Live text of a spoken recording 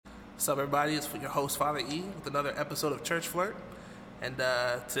What's up, everybody? It's your host, Father E, with another episode of Church Flirt. And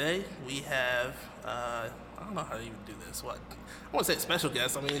today we have, I don't know how to even do this. I won't say special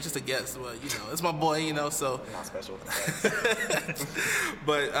guest. I mean, it's just a guest. But, it's my boy, so. Not special.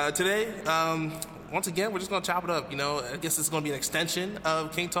 But today, once again, we're just going to chop it up. I guess it's going to be an extension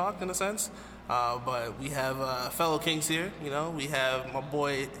of King Talk in a sense. But we have fellow kings here. We have my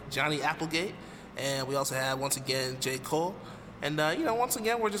boy, Johnny Applegate. And we also have, once again, J. Cole. And, once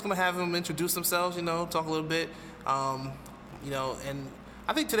again, we're just going to have them introduce themselves, talk a little bit. And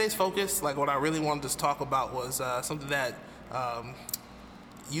I think today's focus, like what I really wanted to talk about was something that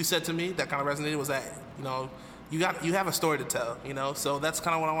you said to me that kind of resonated was that, you have a story to tell, So that's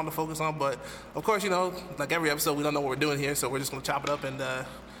kind of what I wanted to focus on. But, of course, like every episode, we don't know what we're doing here, so we're just going to chop it up and,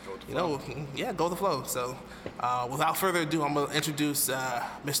 go with the flow. So without further ado, I'm going to introduce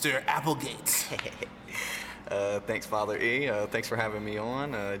Mr. Applegate. Thanks, Father E. Thanks for having me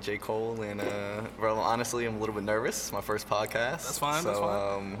on, J. Cole. And, honestly, I'm a little bit nervous. It's my first podcast. That's fine.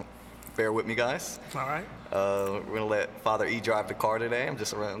 So, bear with me, guys. All right. We're going to let Father E drive the car today. I'm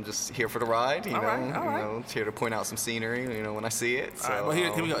just here for the ride, All right. Here to point out some scenery, when I see it. All right, well,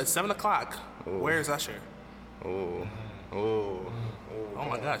 here we go. It's 7 o'clock. Ooh. Where is Usher? Oh,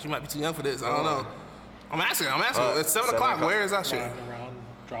 my gosh, you might be too young for this. I don't know. I'm asking. It's 7 o'clock. Where is Usher? Around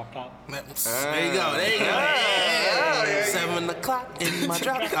drop top. There you go. Yeah. 7 o'clock in my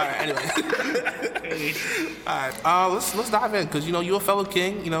drop. All right, anyway. All right, let's dive in because, you're a fellow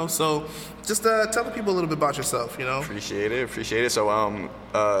king, so just tell the people a little bit about yourself, Appreciate it. So,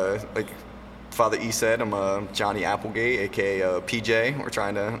 like Father E said, I'm Johnny Applegate, a.k.a. PJ. We're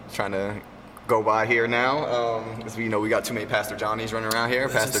trying to go by here now. As we we got too many Pastor Johnnies running around here.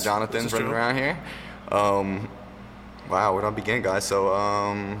 Pastor Jonathan's running around here. Wow, where do I begin, guys? So,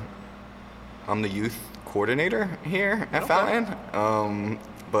 I'm the youth coordinator here at Fountain.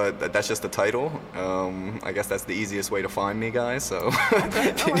 But that's just the title. I guess that's the easiest way to find me, guys. So,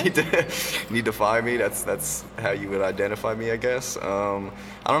 you need to find me. That's how you would identify me, I guess. I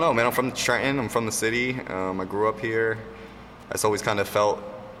don't know, man. I'm from Trenton. I'm from the city. I grew up here. That's always kind of felt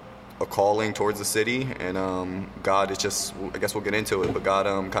a calling towards the city, and God is just, I guess we'll get into it, but God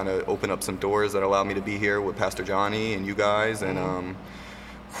kind of opened up some doors that allowed me to be here with Pastor Johnny and you guys, and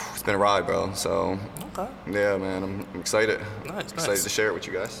it's been a ride, bro. So, okay. Yeah, man, I'm excited. Nice. Excited to share it with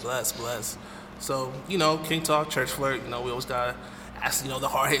you guys. Bless. So, King Talk, Church Flirt, we always gotta ask, the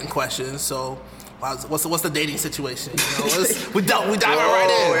hard-hitting questions. So, what's the dating situation? We dive right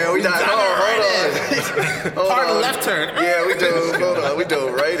in. Yeah, we dive right in. Pardon left turn. Yeah, we dove. Hold on, we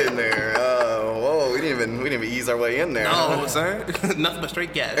dove right in there. Whoa, we didn't even ease our way in there. No, sir. Nothing but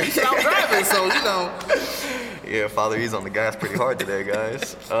straight gas. I'm driving, so Yeah, Father E's on the gas pretty hard today,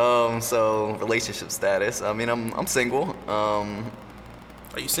 guys. So relationship status. I mean, I'm single.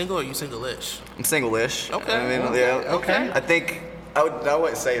 Are you single or are you single-ish? I'm single-ish. Okay. I mean, Okay. I think I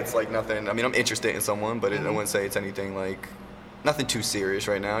wouldn't say it's like nothing. I mean, I'm interested in someone, but I wouldn't say it's anything like nothing too serious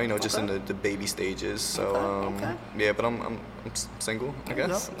right now. Just in the baby stages. So Okay. Yeah, but I'm single, I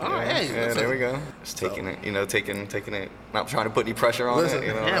guess. All right. Yeah, there we go. Just taking it, taking it. Not trying to put any pressure on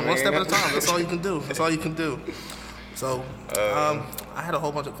it. One step at a time. That's all you can do. So, I had a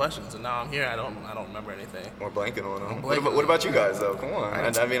whole bunch of questions, and now I'm here. I don't remember anything. We're blanking on them. What about you guys, though? Come on.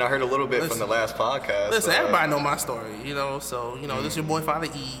 I mean, I heard a little bit from the last podcast. Listen, everybody know my story, So, this is your boy Father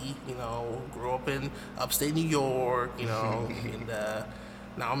E. Grew up in upstate New York, and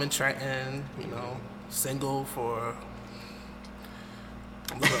now I'm in Trenton. Single for.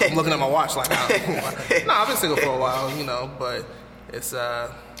 I'm looking at my watch like, no, I've been single for a while, but it's.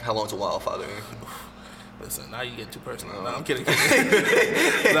 How long's a while, Father? Listen, now you get too personal. No, I'm kidding.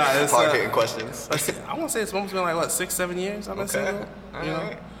 It's hard-hitting questions. I want to say it's almost been like, 6-7 years I've been single. All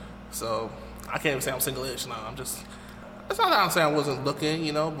right. So I can't even say I'm single-ish. No, I'm just. It's not that I'm saying I wasn't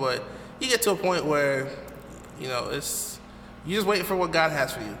looking, but you get to a point where, it's you just waiting for what God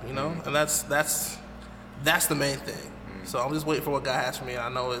has for you, and that's the main thing. So I'm just waiting for what God has for me. And I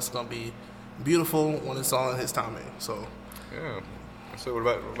know it's gonna be beautiful when it's all in His timing. So. Yeah. So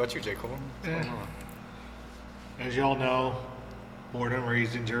what about you, J. Cole? What's going on? As y'all know, born and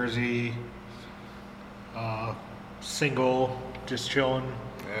raised in Jersey, single, just chilling.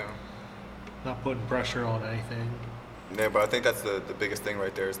 Yeah. Not putting pressure on anything. Yeah, but I think that's the biggest thing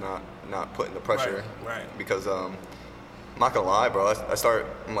right there is not putting the pressure. Right. Because I'm not gonna lie, bro.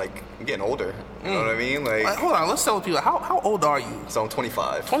 I'm like, I'm getting older. You know what I mean? Like, Hold on, let's tell people, how old are you? so I'm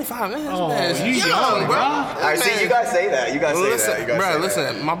 25. 25, man. Oh, man, you young, bro. I see. You guys say that. You guys say Listen, that. You guys bro, say listen.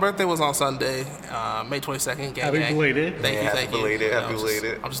 that. My birthday was on Sunday, May 22nd. Gang, Happy gang. belated. Thank Yeah, you, happy thank belated, you. happy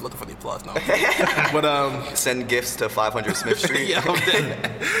belated. I'm just looking for the applause now. But Send gifts to 500 Smith Street. yeah, I'm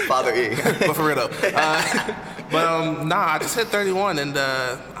dead. Father E. But for real though. I just hit 31 and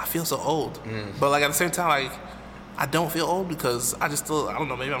I feel so old. But like at the same time, like I don't feel old because I don't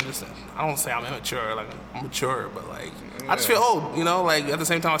know, maybe I don't say I'm immature, like I'm mature, but like I just feel old, you know, like at the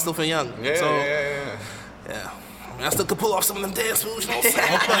same time I still feel young. Yeah, so, yeah. I mean, I still could pull off some of them dance moves, you know what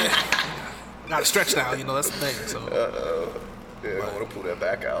I'm saying? Not stretch now, you know, that's the thing. So Yeah, I want to pull that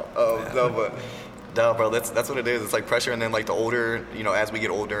back out. No, bro, that's what it is. It's like pressure, and then like the older, you know, as we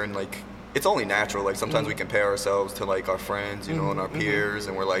get older, and like it's only natural. Like sometimes we compare ourselves to like our friends, you know, and our peers,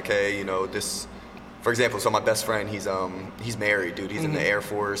 and we're like, hey, you know, this. For example, so my best friend, he's married, dude. He's in the Air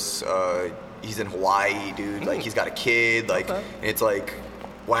Force. He's in Hawaii, dude. Like he's got a kid. Like and it's like,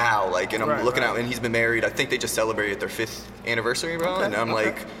 wow. Like, and I'm looking out, and he's been married. I think they just celebrated their 5th anniversary, bro. And I'm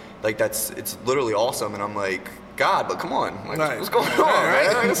like it's literally awesome. And I'm like, God, but come on, like, what's going on,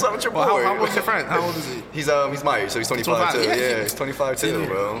 man? Like, what's up with your boy? Well, how old's your friend? How old is he? He's my age, so he's 25 too. Yeah, he's 25 too,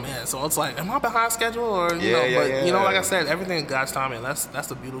 bro. Man, so it's like, am I behind schedule or you know? But you know, like I said, everything in God's timing. That's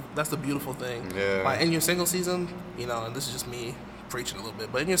the beautiful thing. Yeah. Like in your single season, you know, and this is just me preaching a little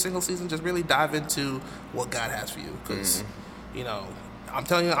bit, but in your single season, just really dive into what God has for you, because you know, I'm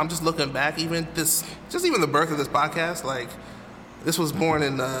telling you, I'm just looking back, even the birth of this podcast, like this was born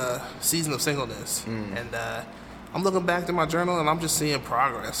in the season of singleness, and I'm looking back to my journal and I'm just seeing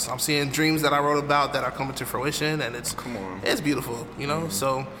progress. I'm seeing dreams that I wrote about that are coming to fruition, and it's beautiful, you know.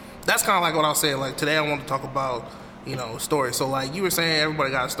 So that's kind of like what I was saying. Like today, I want to talk about, you know, stories. So like you were saying,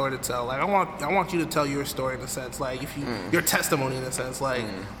 everybody got a story to tell. Like I want you to tell your story in a sense, like if you your testimony in a sense, like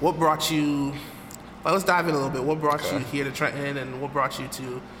what brought you. Like, let's dive in a little bit. What brought you here to Trenton, and what brought you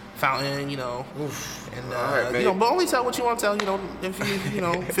to Fountain, you know, and you know, but only tell what you want to tell, you know, if you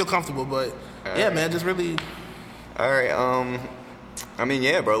know feel comfortable. But man, just really. All right. I mean,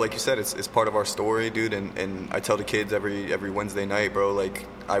 yeah, bro. Like you said, it's part of our story, dude. And I tell the kids every Wednesday night, bro. Like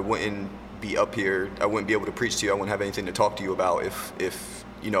I wouldn't be up here. I wouldn't be able to preach to you. I wouldn't have anything to talk to you about if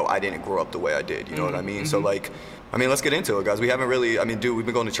you know I didn't grow up the way I did. You know what I mean? So like, I mean, let's get into it, guys. We haven't really. I mean, dude, we've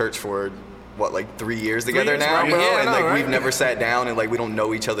been going to church for. What, like 3 years together now, bro? Yeah, and like we've never sat down and like we don't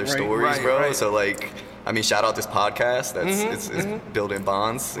know each other's stories, bro. So like, I mean, shout out this podcast. That's it's building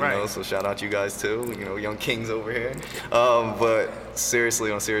bonds, you know. So shout out you guys too, you know, young kings over here. But seriously,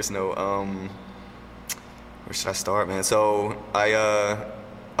 on a serious note, where should I start, man? So I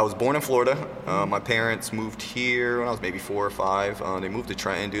was born in Florida. My parents moved here when I was maybe 4 or 5. They moved to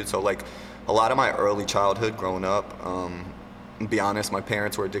Trenton, dude. So like, a lot of my early childhood growing up. To be honest, my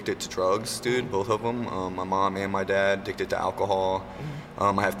parents were addicted to drugs, dude, both of them. My mom and my dad addicted to alcohol.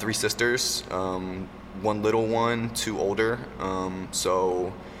 I have 3 sisters, 1 little one, 2 older.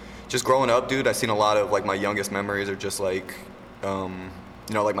 So just growing up, dude, I've seen a lot of, like, my youngest memories are just, like, you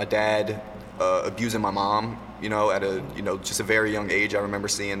know, like my dad abusing my mom, you know, at a, you know, just a very young age. I remember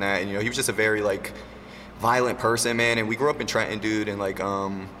seeing that. And, you know, he was just a very, like, violent person, man. And we grew up in Trenton, dude, and, like,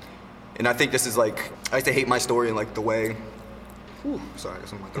 and I think this is, like, I used to hate my story in, like, the way... Sorry, I got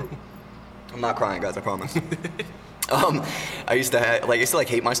something in my throat. I'm not crying, guys, I promise. I used to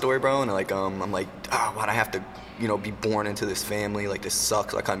hate my story, bro, and like I'm like, why'd I have to, you know, be born into this family? Like this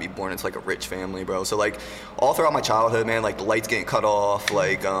sucks. I can't be born into like a rich family, bro. So like all throughout my childhood, man, like the lights getting cut off,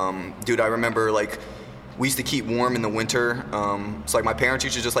 like dude, I remember like we used to keep warm in the winter. So like my parents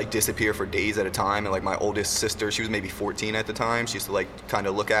used to just like disappear for days at a time, and like my oldest sister, she was maybe 14 at the time. She used to like kind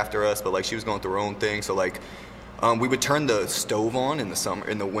of look after us, but like she was going through her own thing. So like. We would turn the stove on in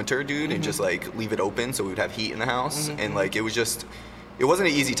the winter, dude, and just like leave it open so we would have heat in the house. And like it wasn't an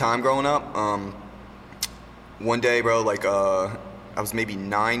easy time growing up. One day, bro, like I was maybe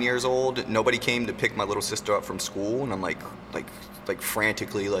 9 years old. Nobody came to pick my little sister up from school, and I'm like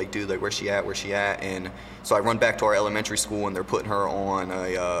frantically like, dude, like where's she at? And so I run back to our elementary school, and they're putting her on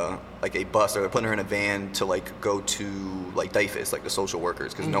a bus, or they're putting her in a van to like go to like DYFS, like the social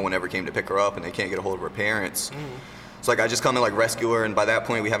workers, because no one ever came to pick her up, and they can't get a hold of her parents. So like I just come and like rescue her, and by that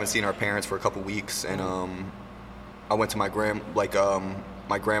point we haven't seen our parents for a couple weeks, and I went to my grandma, like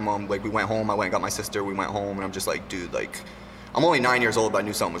we went home. I went and got my sister. We went home, and I'm just like, dude, like. I'm only 9 years old, but I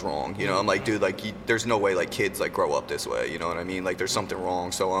knew something was wrong. You know, I'm like, dude, like, there's no way, like, kids, like, grow up this way. You know what I mean? Like, there's something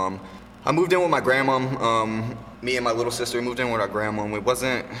wrong. So, I moved in with my grandma. Me and my little sister moved in with our grandma. It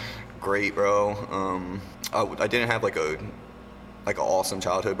wasn't great, bro. I didn't have, like, like an awesome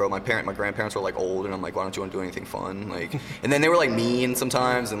childhood, bro. My grandparents were like old, and I'm like, why don't you want to do anything fun? Like, and then they were like mean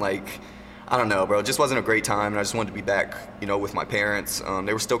sometimes, and like, I don't know, bro. It just wasn't a great time, and I just wanted to be back, you know, with my parents.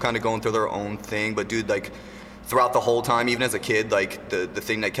 They were still kind of going through their own thing, but dude, like, throughout the whole time, even as a kid, like, the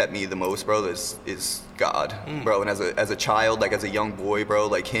thing that kept me the most, bro, is God, bro. And as a child, like, as a young boy, bro,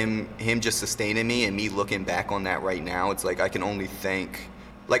 like, him just sustaining me, and me looking back on that right now, it's like I can only think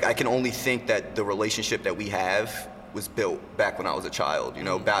that the relationship that we have was built back when I was a child, you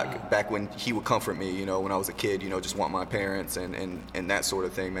know, back when he would comfort me, you know, when I was a kid, you know, just want my parents and that sort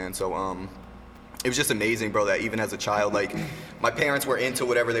of thing, man. So it was just amazing, bro, that even as a child, like, my parents were into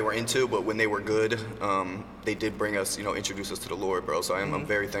whatever they were into, but when they were good, they did bring us, you know, introduce us to the Lord, bro. So I'm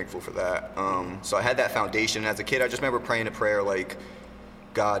very thankful for that. So I had that foundation. As a kid, I just remember praying a prayer like,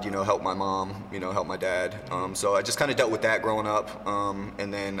 God, you know, help my mom, you know, help my dad. So I just kind of dealt with that growing up.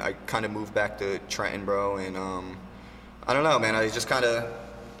 And then I kind of moved back to Trenton, bro. And I don't know, man. I just kind of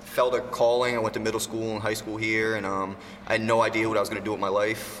felt a calling. I went to middle school and high school here, and I had no idea what I was going to do with my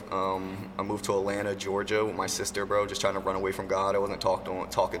life. I moved to Atlanta, Georgia with my sister, bro, just trying to run away from God. I wasn't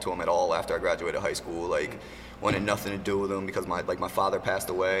talking to him at all after I graduated high school. Like, wanted nothing to do with him because my father passed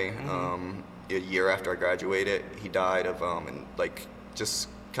away a year after I graduated. He died of, and like, just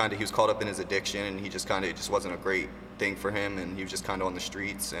kind of, he was caught up in his addiction, and he just kind of, it just wasn't a great thing for him, and he was just kind of on the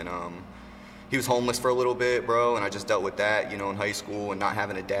streets, and he was homeless for a little bit, bro, and I just dealt with that, you know, in high school, and not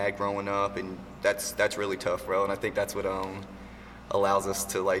having a dad growing up, and that's really tough, bro. And I think that's what allows us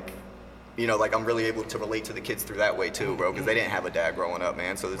to, like, you know, like, I'm really able to relate to the kids through that way too, bro, because they didn't have a dad growing up,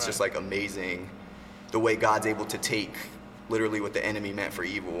 man. So it's just like amazing the way God's able to take literally what the enemy meant for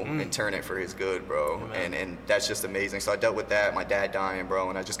evil and turn it for his good, bro. And that's just amazing. So I dealt with that, my dad dying, bro,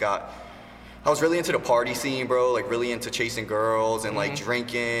 and I was really into the party scene, bro, like really into chasing girls and like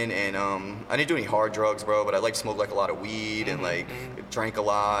drinking, and I didn't do any hard drugs, bro, but I like smoked like a lot of weed and like drank a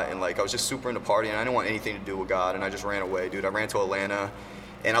lot, and like I was just super into partying, and I didn't want anything to do with God, and I just ran away, dude. I ran to Atlanta,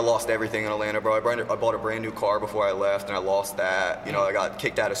 and I lost everything in Atlanta, bro. I bought a brand new car before I left, and I lost that. You know, I got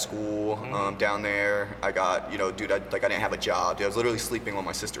kicked out of school down there. I got, you know, dude, I didn't have a job. Dude, I was literally sleeping on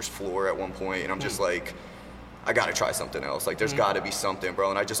my sister's floor at one point, and I'm just like, I gotta try something else. Like, there's gotta be something,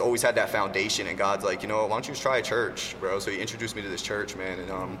 bro. And I just always had that foundation, and God's like, you know, why don't you just try a church, bro? So he introduced me to this church, man,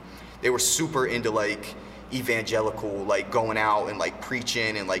 and they were super into like evangelical, like going out and like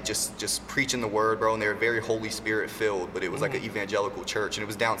preaching and like just preaching the word, bro. And they were very Holy Spirit filled, but it was like an evangelical church, and it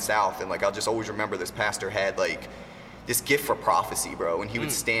was down south. And like, I'll just always remember this pastor had like this gift for prophecy, bro, and he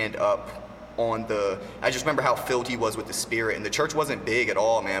would stand up I just remember how filled he was with the Spirit, and the church wasn't big at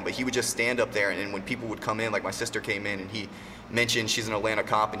all, man, but he would just stand up there, and when people would come in, like my sister came in, and he mentioned, she's an Atlanta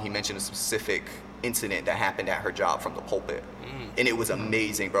cop, and he mentioned a specific incident that happened at her job from the pulpit, and it was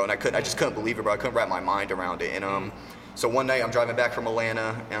amazing, bro, and I just couldn't believe it, bro. I couldn't wrap my mind around it, and so one night I'm driving back from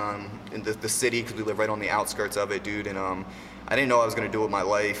Atlanta, in the city, because we live right on the outskirts of it, dude, and I didn't know what I was going to do with my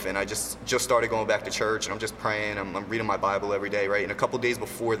life, and I just started going back to church, and I'm just praying. I'm reading my Bible every day, right? And a couple days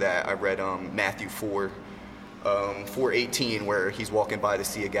before that, I read Matthew 4:18, where he's walking by the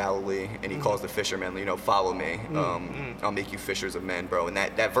Sea of Galilee, and he calls the fishermen, you know, follow me. I'll make you fishers of men, bro. And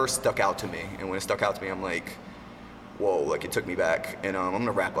that verse stuck out to me, and when it stuck out to me, I'm like, whoa, like, it took me back. And I'm going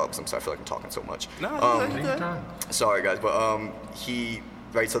to wrap up, so I feel like I'm talking so much. No, you're good. Sorry, guys, but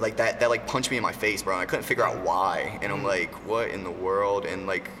right, so like that like punched me in my face, bro, and I couldn't figure out why, and I'm like, what in the world? And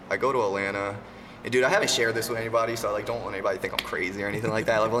like, I go to Atlanta, and dude, I haven't shared this with anybody, so I like don't want anybody to think I'm crazy or anything like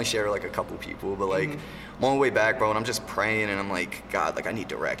that. I've only shared with like a couple people, but like, I'm on the way back, bro, and I'm just praying, and I'm like, God, like, I need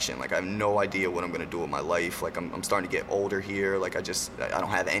direction. Like, I have no idea what I'm gonna do with my life. Like, I'm starting to get older here. Like, I don't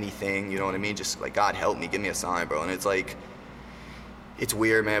have anything, you know what I mean? Just like, God help me, give me a sign, bro. And it's like, it's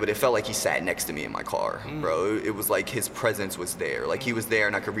weird, man, but it felt like he sat next to me in my car, bro. It was like his presence was there. Like, he was there,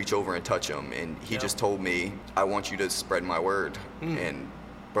 and I could reach over and touch him, and he just told me, I want you to spread my word. And,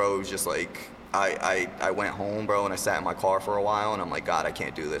 bro, it was just like, I went home, bro, and I sat in my car for a while, and I'm like, God, I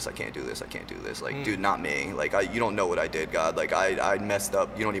can't do this. I can't do this. I can't do this. Like, dude, not me. Like, you don't know what I did, God. Like, I messed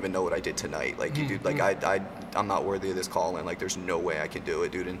up. You don't even know what I did tonight. Like, dude, like, I'm not worthy of this calling. Like, there's no way I can do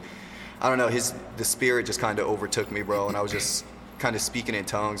it, dude. And I don't know, the Spirit just kind of overtook me, bro, and I was just kind of speaking in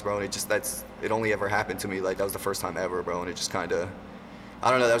tongues, bro, and it only ever happened to me, like, that was the first time ever, bro, and it just kind of, I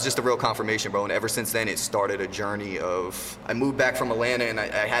don't know, that was just a real confirmation, bro, and ever since then, it started a journey of, I moved back from Atlanta, and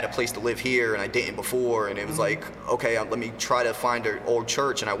I had a place to live here, and I didn't before, and it was like, okay, let me try to find an old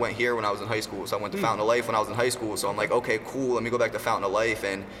church, and I went here when I was in high school, so I went to Fountain of Life when I was in high school, so I'm like, okay, cool, let me go back to Fountain of Life,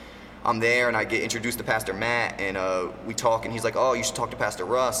 and I'm there, and I get introduced to Pastor Matt, and we talk, and he's like, oh, you should talk to Pastor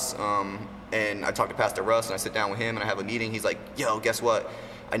Russ, and I talk to Pastor Russ, and I sit down with him, and I have a meeting. He's like, yo, guess what?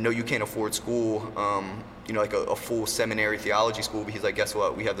 I know you can't afford school, like a full seminary theology school, but he's like, guess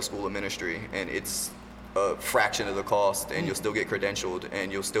what? We have the School of Ministry, and it's a fraction of the cost, and you'll still get credentialed,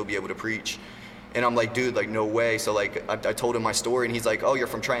 and you'll still be able to preach. And I'm like, dude, like, no way. So, like, I told him my story, and he's like, oh, you're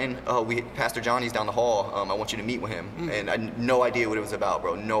from Trenton? Oh, Pastor Johnny's down the hall. I want you to meet with him. And I had no idea what it was about,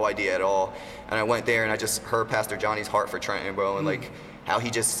 bro. No idea at all. And I went there, and I just heard Pastor Johnny's heart for Trenton, bro, and, like, how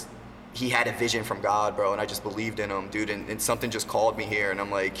he had a vision from God, bro, and I just believed in him, dude, and something just called me here, and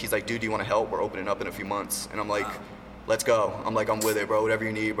I'm like, he's like, dude, do you want to help? We're opening up in a few months. And I'm like, let's go. I'm like, I'm with it, bro. Whatever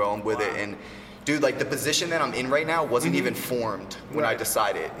you need, bro, I'm with it. And dude, like, the position that I'm in right now wasn't even formed when I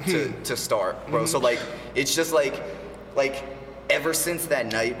decided to start, bro. So, like, it's just like ever since that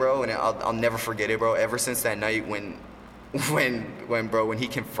night, bro, and I'll never forget it, bro. Ever since that night when he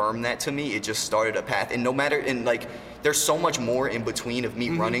confirmed that to me, it just started a path. And no matter, and like, there's so much more in between of me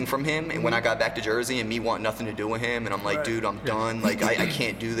running from him and when I got back to Jersey and me wanting nothing to do with him, and I'm like, dude, I'm done. Like, I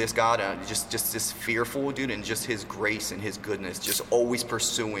can't do this, God. And I'm just this fearful, dude, and just his grace and his goodness just always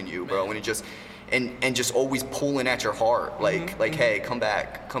pursuing you, bro. And it just and just always pulling at your heart, like, hey, come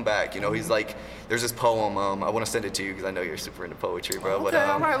back. You know, he's like, there's this poem. I want to send it to you because I know you're super into poetry, bro. Okay,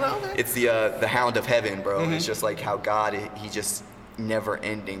 but it's the Hound of Heaven, bro. It's just like how God, he just never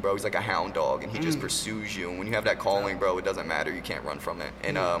ending, bro. He's like a hound dog, and he just pursues you. And when you have that calling, bro, it doesn't matter. You can't run from it.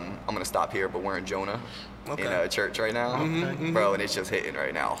 And I'm gonna stop here, but we're in Jonah, in a church right now, bro, and it's just hitting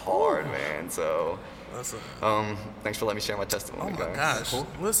right now hard, man. So. Thanks for letting me share my testimony, guys. Oh my guys.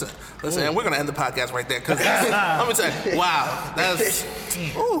 gosh. Listen, and we're gonna end the podcast right there, because let me tell you, wow, that's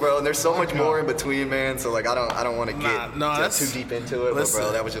bro, and there's so much more in between, man. So like, I don't want to get too deep into it, but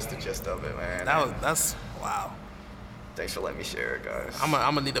bro, that was just the gist of it, man. That's wow. Thanks for letting me share it, guys. I'm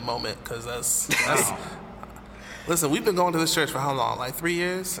gonna need a moment, because that's listen, we've been going to this church for how long? Like 3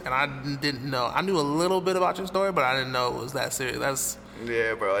 years, and I didn't know. I knew a little bit about your story, but I didn't know it was that serious.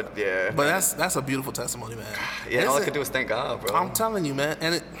 Yeah, bro. Yeah. But that's a beautiful testimony, man. Yeah, all I could do is thank God, bro. I'm telling you, man.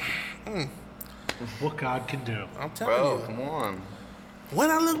 And what God can do. I'm telling you. Bro, come on.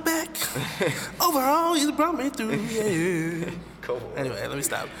 When I look back over all He's brought me through, yeah. Cool. Anyway, let me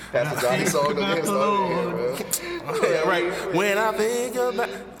stop. Pastor Johnny song, don't get him started here, bro. Right. When I think about...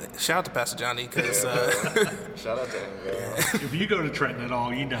 Shout out to Pastor Johnny, because... Shout out to him, bro. If you go to Trenton at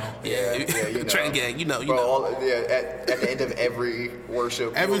all, you know. Yeah, you know. Trenton gang, you know. Bro, at the end of every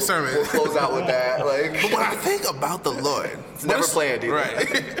worship, every sermon, we'll close out with that. Like, but when I think about the Lord... It's never planned, either.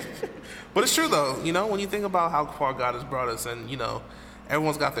 Right. But it's true, though. You know, when you think about how far God has brought us, and, you know,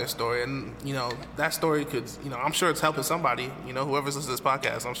 everyone's got their story, and, you know, that story could, you know, I'm sure it's helping somebody, you know, whoever's listening to this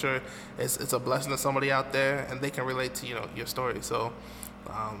podcast. I'm sure it's a blessing to somebody out there, and they can relate to, you know, your story. So,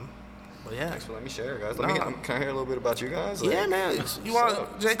 but yeah. Thanks for letting me share, guys. Can I hear a little bit about you guys? Like, yeah, man. You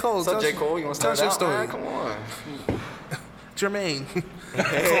want J. Cole? What's up, J. Cole? You want to start your out, story? Man? Come on. Jermaine.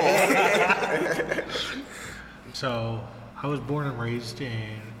 So, I was born and raised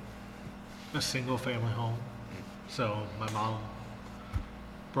in a single family home. So, my mom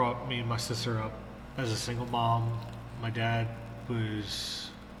brought me and my sister up as a single mom. My dad was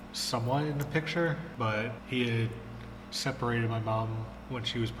somewhat in the picture, but he had separated my mom when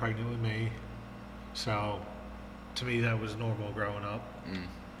she was pregnant with me. So to me, that was normal growing up.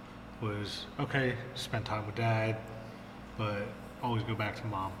 Was okay, spend time with dad, but always go back to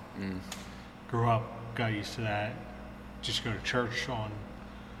mom. Grew up, got used to that. Just go to church on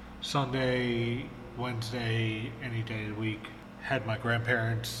Sunday, Wednesday, any day of the week. Had my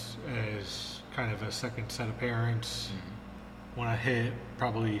grandparents as kind of a second set of parents. When I hit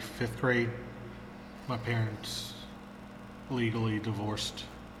probably 5th grade, my parents legally divorced,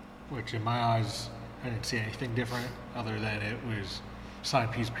 which in my eyes, I didn't see anything different other than it was a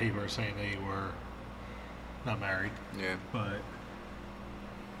signed piece of paper saying they were not married. Yeah. But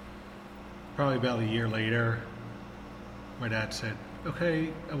probably about a year later, my dad said,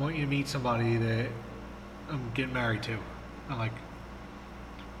 okay, I want you to meet somebody that I'm getting married to. I'm like,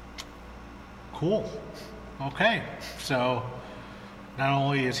 cool, okay. So not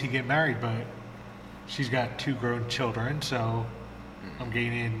only is he getting married, but she's got 2 grown children, so I'm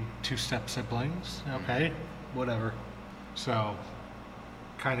gaining 2 step siblings. Okay, whatever. So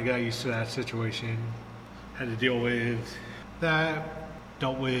kind of got used to that situation. Had to deal with that.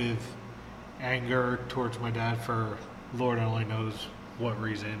 Dealt with anger towards my dad for Lord only knows what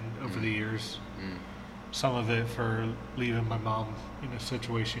reason over the years. Some of it for leaving my mom in a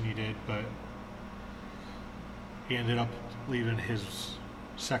situation he did, but he ended up leaving his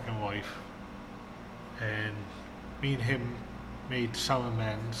second wife. And me and him made some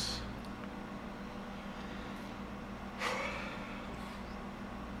amends.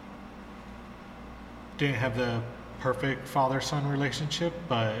 Didn't have the perfect father-son relationship,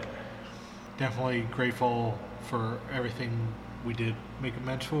 but definitely grateful for everything we did make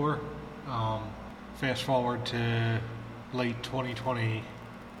amends for. Fast forward to late 2020,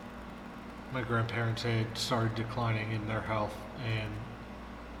 my grandparents had started declining in their health, and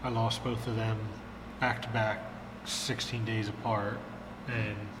I lost both of them back to back, 16 days apart,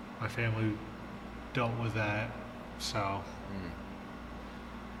 and my family dealt with that. So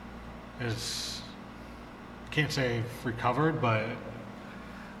it's, can't say I've recovered, but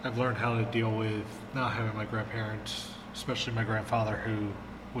I've learned how to deal with not having my grandparents, especially my grandfather, who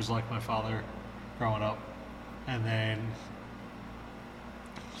was like my father growing up. And then,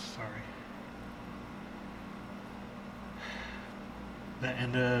 the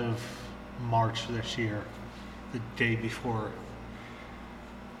end of March this year, the day before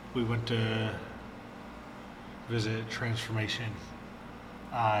we went to visit Transformation,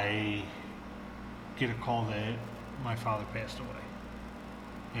 I get a call that my father passed away.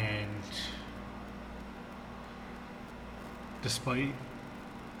 And despite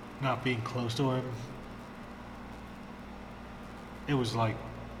not being close to him, it was like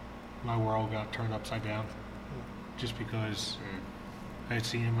my world got turned upside down, just because I had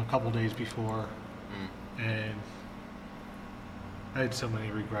seen him a couple days before, and I had so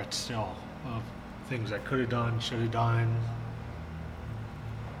many regrets still of things I could have done, should have done.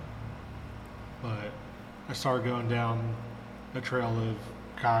 But I started going down a trail of,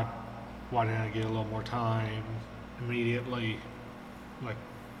 God, why didn't I get a little more time? Immediately, like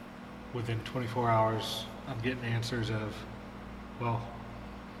within 24 hours, I'm getting answers of, well,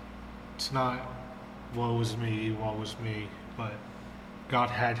 it's not woe is me, but God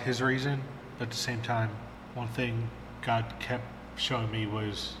had his reason. At the same time, one thing God kept showing me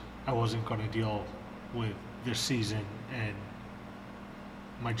was I wasn't going to deal with this season and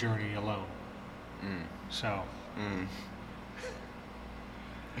my journey alone. So, I'm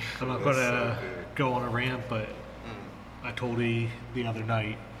not going to go on a rant, but I told E the other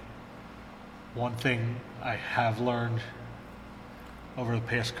night, one thing I have learned over the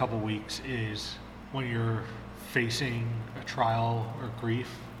past couple weeks is when you're facing a trial or grief,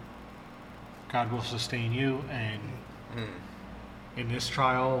 God will sustain you. And in this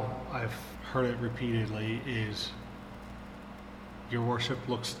trial, I've heard it repeatedly, is your worship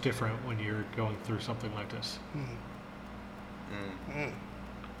looks different when you're going through something like this.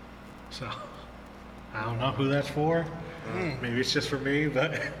 So, I don't know who that's for. Maybe it's just for me,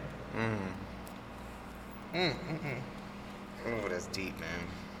 but... Oh, that's deep, man.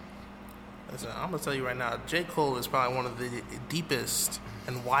 Listen, I'm going to tell you right now, J. Cole is probably one of the deepest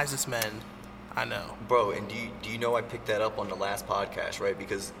and wisest men I know. Bro, and do you know I picked that up on the last podcast, right?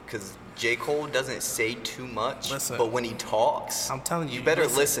 Because J. Cole doesn't say too much, listen, but when he talks, I'm telling you, better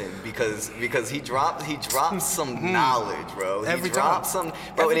listen because he drops some knowledge, bro. Every he drops time.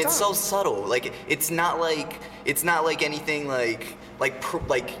 some, bro, Every and it's time. so subtle. Like it's not like anything like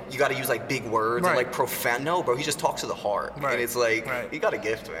you got to use like big words and like profound. No, bro, he just talks to the heart, and it's like you got a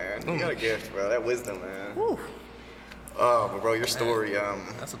gift, man. You got a gift, bro. That wisdom, man. Woo. Oh, but bro, your story,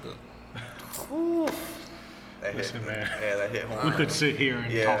 That's a good. That Listen, hit, man. Yeah, that hit home. We could sit here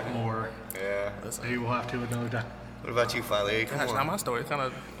and talk more. Yeah. Maybe we'll have to another time. What about you, Filey? Come Gosh, on. now my story is kind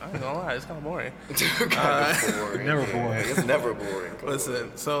of, I ain't gonna lie, it's kind of boring. Boring. Never boring. It's never boring. Come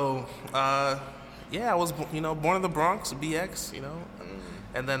Listen, so, I was, born in the Bronx, BX,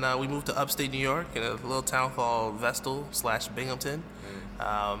 and then we moved to upstate New York in a little town called Vestal/Binghamton.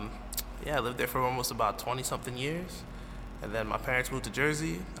 I lived there for almost about 20-something years. And then my parents moved to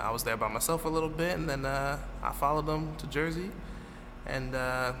Jersey. I was there by myself for a little bit, and then I followed them to Jersey. And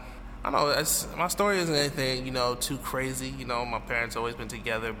I don't know, my story isn't anything, too crazy. My parents always been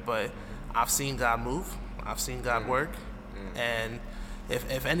together, but I've seen God move. I've seen God work. And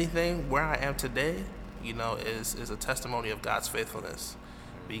if anything, where I am today, is a testimony of God's faithfulness.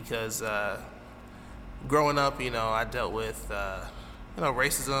 Because growing up, I dealt with,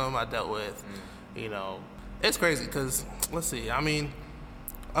 racism. I dealt with, it's crazy because, let's see,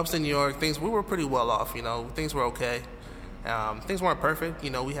 upstate New York, we were pretty well off, things were okay. Things weren't perfect,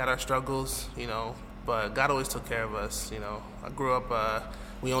 we had our struggles, but God always took care of us, I grew up,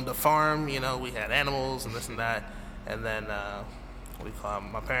 we owned a farm, we had animals and this and that, and then,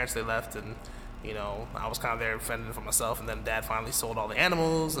 my parents, they left, and, I was kind of there fending for myself, and then Dad finally sold all the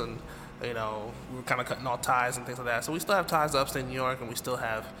animals, and, we were kind of cutting all ties and things like that, so we still have ties to upstate New York, and we still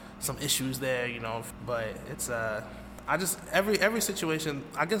have some issues there, but it's every situation,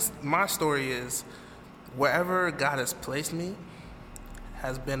 I guess my story is wherever God has placed me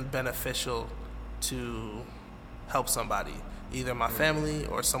has been beneficial to help somebody, either my family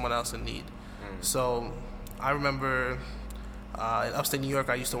or someone else in need. So I remember in upstate New York,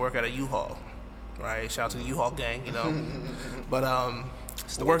 I used to work at a U-Haul, right? Shout out to the U-Haul gang, you know. But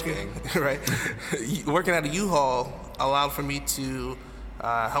working right, working at a U-Haul allowed for me to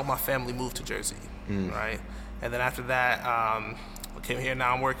help my family move to Jersey, right? And then after that, I came here.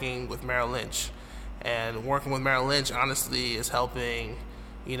 Now I'm working with Merrill Lynch, and working with Merrill Lynch honestly is helping,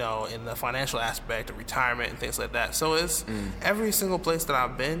 you know, in the financial aspect of retirement and things like that. So it's every single place that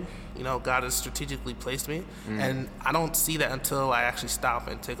I've been, you know, God has strategically placed me, and I don't see that until I actually stop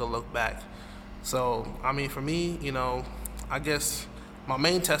and take a look back. So, I mean, for me, you know, I guess my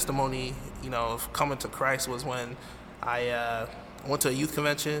main testimony, you know, of coming to Christ was when I went to a youth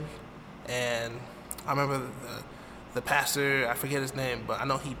convention, and I remember the pastor, I forget his name, but I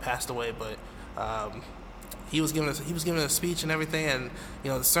know he passed away, but he was giving a speech and everything, and you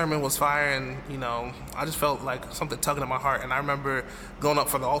know the sermon was fire, and you know I just felt like something tugging at my heart. And I remember going up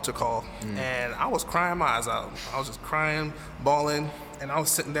for the altar call, and I was crying my eyes out. I was just crying, bawling, and I was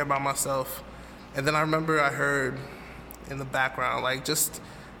sitting there by myself. And then I remember I heard in the background, like just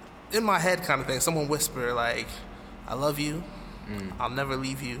in my head kind of thing, someone whisper like, "I love you, I'll never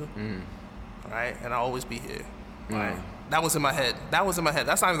leave you, right, and I'll always be here." Right. That was in my head.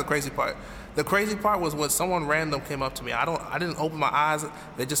 That's not even the crazy part. The crazy part was when someone random came up to me. I didn't open my eyes.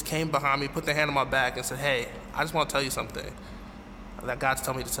 They just came behind me, put their hand on my back, and said, "Hey, I just want to tell you something that God's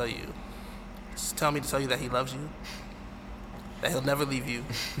telling me to tell you. Just tell me to tell you that He loves you, that He'll never leave you."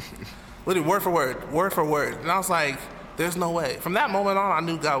 Literally, word for word. And I was like, "There's no way." From that moment on, I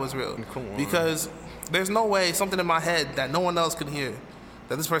knew God was real. Because there's no way something in my head that no one else could hear,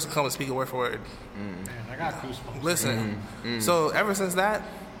 that this person come and speak a word for word. Man, I got goosebumps. Listen, so ever since that,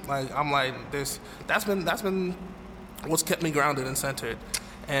 like I'm like, that's been what's kept me grounded and centered,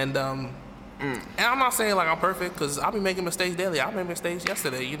 and I'm not saying like I'm perfect, because I'll be making mistakes daily. I made mistakes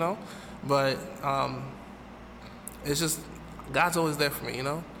yesterday, you know, but it's just God's always there for me, you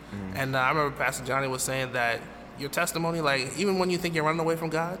know. And I remember Pastor Johnny was saying that your testimony, like even when you think you're running away from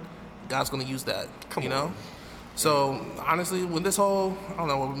God, God's going to use that, you know. So honestly, when this whole, I don't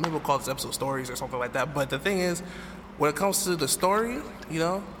know, maybe we'll call this episode stories or something like that. But the thing is, when it comes to the story, you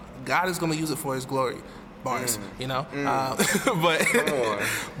know, God is going to use it for His glory. Bars, you know.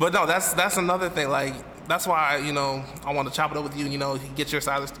 But no, that's another thing. Like that's why, you know, I want to chop it up with you. You know, get your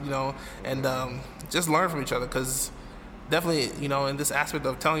side, you know, and just learn from each other, because definitely, you know, in this aspect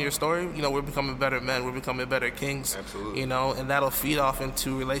of telling your story, you know, we're becoming better men, we're becoming better kings. Absolutely. You know, and that'll feed off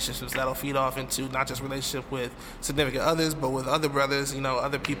into relationships, that'll feed off into not just relationship with significant others, but with other brothers, you know,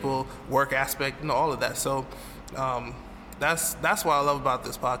 other people, work aspect, you know, all of that. So that's what I love about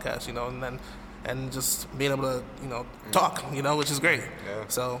this podcast, you know, and just being able to, you know, talk, you know, which is great. Yeah.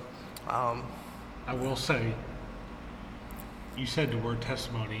 So I will say, you said the word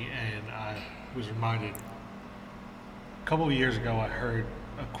testimony, and I was reminded, a couple of years ago I heard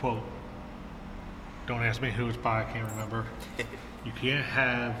a quote. Don't ask me who it's by, I can't remember. You can't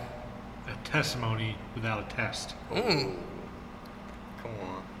have a testimony without a test. Come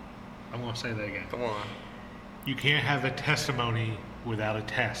on. I'm going to say that again. Come on. You can't have a testimony without a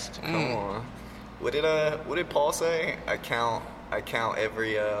test. Come on. What did Paul say? I count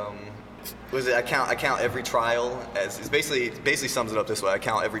every I count every trial as, it's basically sums it up this way. I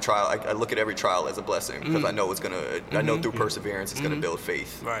count every trial. I look at every trial as a blessing, because I know it's gonna. I know through perseverance it's gonna build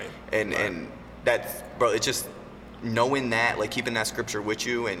faith. Right. And that's, bro. It's just knowing that, like keeping that scripture with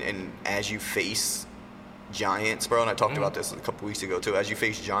you, and as you face giants, bro. And I talked about this a couple weeks ago too. As you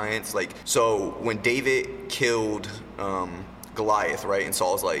face giants, like, so when David killed Goliath, right? And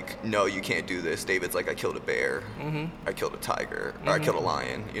Saul's like, "No, you can't do this." David's like, "I killed a bear, I killed a tiger, or I killed a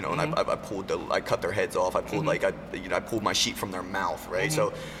lion, you know, and I cut their heads off. I pulled I pulled my sheep from their mouth, right?"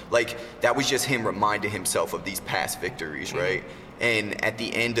 So, like, that was just him reminding himself of these past victories, right? And at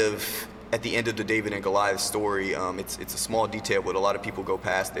the end of the David and Goliath story, it's a small detail, but a lot of people go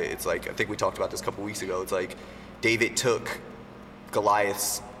past it. It's like, I think we talked about this a couple weeks ago. It's like David took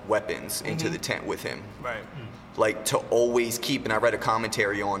Goliath's weapons into the tent with him. Right. Like, to always keep, and I read a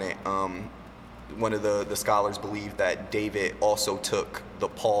commentary on it, one of the scholars believed that David also took the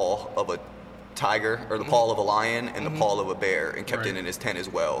paw of a tiger, or the paw of a lion, and the paw of a bear, and kept it in his tent as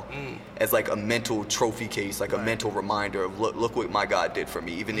well, as like a mental trophy case, like a mental reminder of, look what my God did for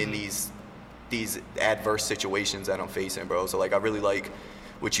me, even in these adverse situations that I'm facing, bro. So like, I really like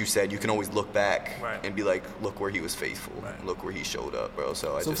what you said. You can always look back and be like, look where he was faithful, look where he showed up, bro.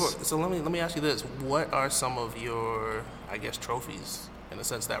 So let me ask you this: what are some of your, I guess, trophies, in a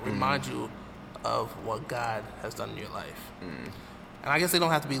sense, that remind you of what God has done in your life? And I guess they don't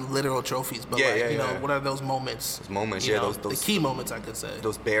have to be literal trophies, but you know, what are those moments? Those moments, you know, those the key moments, I could say.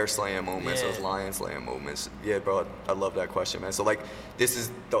 Those bear slaying moments, those lion slaying moments. Yeah, bro, I love that question, man. So like, this is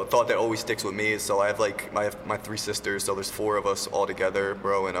the thought that always sticks with me. So I have like my 3 sisters, so there's 4 of us all together,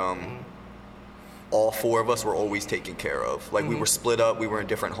 bro, and all 4 of us were always taken care of. Like we were split up, we were in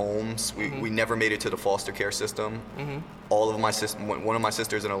different homes. We never made it to the foster care system. All of one of my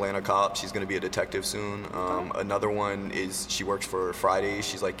sisters an Atlanta cop. She's gonna be a detective soon. Another one she works for Fridays.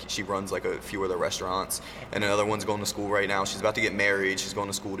 She runs like a few of the restaurants. And another one's going to school right now. She's about to get married. She's going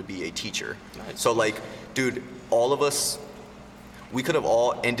to school to be a teacher. Nice. So like, dude, all of us, we could have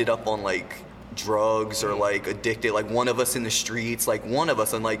all ended up on like drugs or like addicted, like one of us in the streets, like one of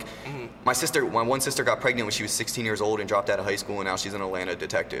us. And like my one sister got pregnant when she was 16 years old and dropped out of high school, and now she's an Atlanta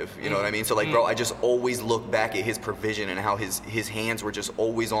detective. You know what I mean? So like, bro, I just always look back at his provision and how his hands were just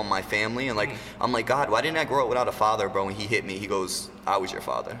always on my family. And like, I'm like, God, why didn't I grow up without a father, bro? And he hit me. He goes, I was your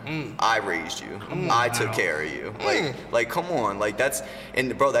father. I raised you. I took care of you. Like, come on. Like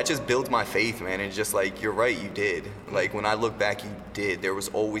and bro, that just builds my faith, man. And just like, you're right, you did. Like when I look back, you did. There was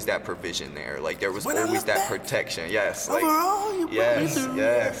always that provision there. Like there was always that protection. Yes. Like, overall, you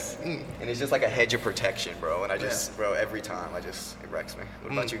yes. And it's just like a hedge of protection, bro. And I just, bro, every time it wrecks me.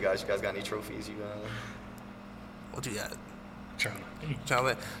 What about you guys? You guys got any trophies? You got? What you got? Charlie. Tough,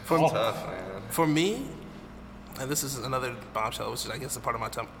 man. For me, and this is another bombshell, which is, I guess, a part of my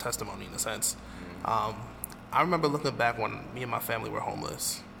testimony in a sense. I remember looking back when me and my family were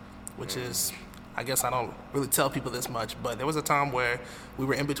homeless, which is, I guess I don't really tell people this much, but there was a time where we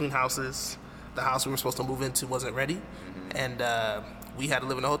were in between houses. The house we were supposed to move into wasn't ready, and we had to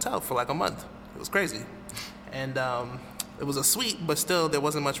live in a hotel for like a month. It was crazy. And it was a suite, but still there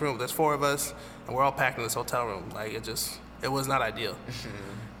wasn't much room. There's 4 of us, and we're all packed in this hotel room. Like, it was not ideal.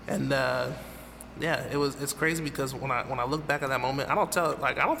 And it's crazy because when I look back at that moment, I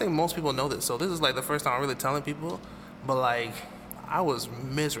don't think most people know this. So this is like the first time I'm really telling people, but like, I was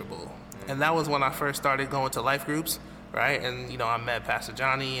miserable. And that was when I first started going to life groups, right? And, you know, I met Pastor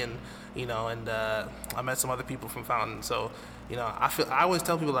Johnny and I met some other people from Fountain. So, you know, I always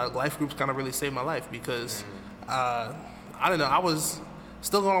tell people that life groups kind of really saved my life because, I don't know, I was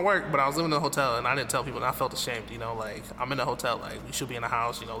still going to work, but I was living in a hotel and I didn't tell people, and I felt ashamed, you know, like I'm in a hotel, like we should be in a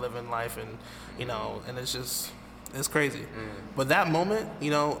house, you know, living life, and, you know, and it's crazy. But that moment, you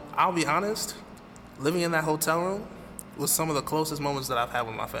know, I'll be honest, living in that hotel room was some of the closest moments that I've had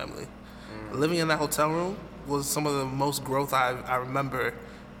with my family. Living in that hotel room was some of the most growth I remember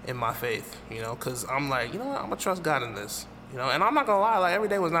in my faith, you know, because I'm like, you know what, I'm going to trust God in this, you know, and I'm not going to lie, like every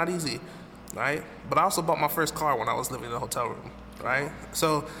day was not easy, right? But I also bought my first car when I was living in a hotel room, right?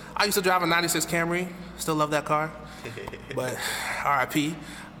 So I used to drive a 96 Camry, still love that car, but RIP.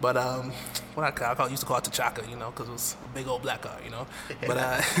 But I used to call it T'Chaka, you know, because it was a big old black car, you know.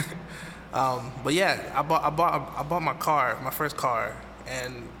 But yeah, I bought my car, my first car,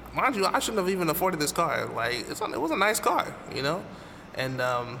 and mind you, I shouldn't have even afforded this car. Like it was a nice car, you know, and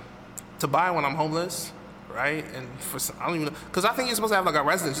to buy when I'm homeless, right? And I don't even know, because I think you're supposed to have like a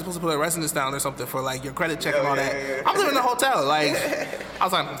residence. You're supposed to put a residence down or something for like your credit check and all that. Yeah. I'm living in a hotel. Like I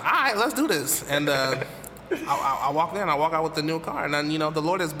was like, all right, let's do this, and. I walk in, I walk out with the new car, and then, you know, the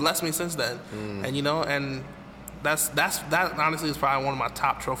Lord has blessed me since then, and, you know, and that honestly is probably one of my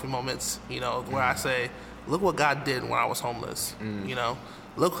top trophy moments, you know, where I say, look what God did when I was homeless, you know,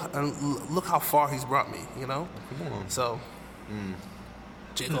 look how far He's brought me, you know, so,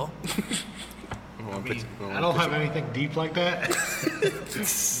 jiggle. I don't have anything deep like that,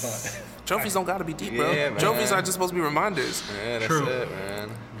 but trophies don't gotta be deep, bro. Yeah, trophies are just supposed to be reminders. Yeah, that's true. It, man.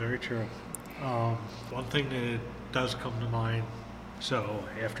 Very true. One thing that does come to mind, so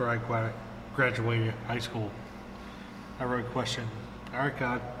after I graduated high school, I wrote a question, all right,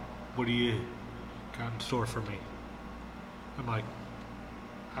 God, what do you got in store for me? I'm like,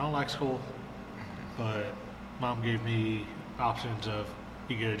 I don't like school, but Mom gave me options of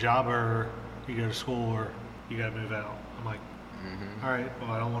you get a job or you go to school or you got to move out. I'm like, all right,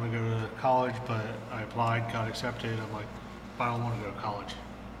 well, I don't want to go to college, but I applied, got accepted. I'm like, but I don't want to go to college.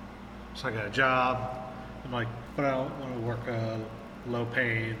 So I got a job. I'm like, but I don't want to work a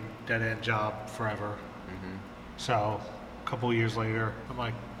low-paying, dead-end job forever. So a couple of years later, I'm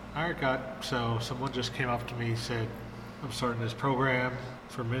like, all right, God. So someone just came up to me and said, I'm starting this program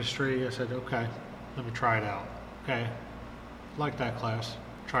for ministry. I said, okay, let me try it out. Okay, like that class.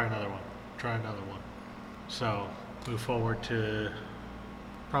 Try another one. Try another one. So move forward to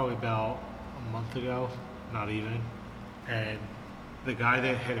probably about a month ago, not even, and the guy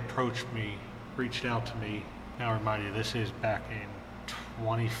that had approached me reached out to me. Now, remind you, this is back in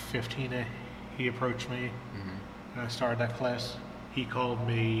 2015 that he approached me, and I started that class. he called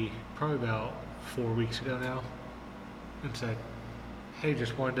me probably about 4 weeks ago now and said, hey,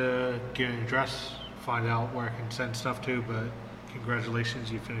 just wanted to get an address, find out where I can send stuff to, but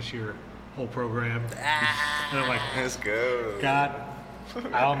congratulations, you finished your whole program. And I'm like, Let's go. God,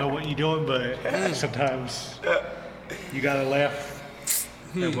 I don't know what you're doing, but sometimes you gotta laugh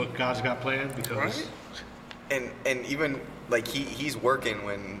at what God's got planned, because And even like he's working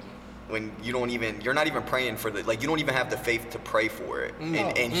when you're not even praying for you don't even have the faith to pray for it,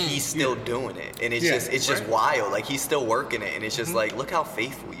 and he's still doing it, and it's just wild. Like, he's still working it, and it's just like, look how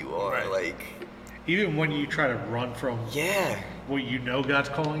faithful you are. Right. Like, even when you try to run from what you know God's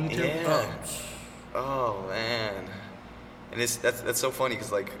calling you to. Yeah. Oh man. And that's so funny,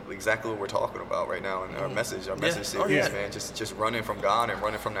 because like exactly what we're talking about right now in our message series, man. Just running from God and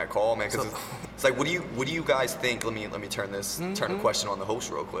running from that call, man. Because it's like, what do you guys think? Let me turn the question on the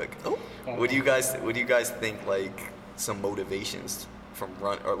host real quick. What do you guys think, like, some motivations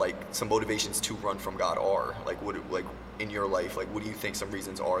some motivations to run from God are? Like, like in your life, like, what do you think some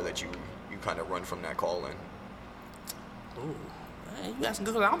reasons are that you kind of run from that calling? Ooh. Man, you asking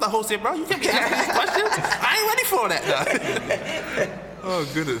good questions. I'm the host here, bro. You can't be asking these questions. I ain't ready for that. Oh,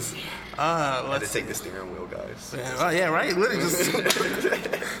 goodness. I had to take the steering wheel, guys. Man, oh, yeah, right? Literally just...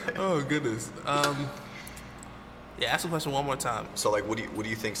 Oh, goodness. Ask the question one more time. So, like, what do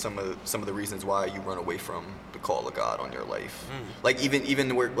you think some of the reasons why you run away from the call of God on your life? Like,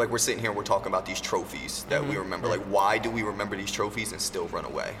 even we're sitting here, we're talking about these trophies that we remember. Like, why do we remember these trophies and still run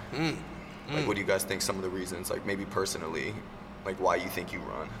away? Like, what do you guys think some of the reasons, like, maybe personally, like, why you think you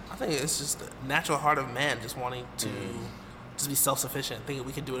run? I think it's just the natural heart of man, just wanting to just be self-sufficient, thinking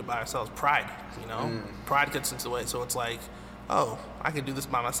we can do it by ourselves. Pride, you know? Pride gets into the way. So it's like, oh, I can do this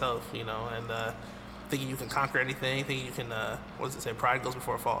by myself, you know? And thinking you can conquer anything, thinking you can, what does it say? Pride goes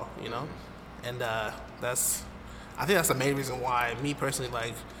before a fall, you know? And I think that's the main reason why, me personally,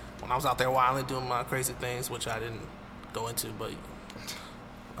 like, when I was out there wilding, doing my crazy things, which I didn't go into, but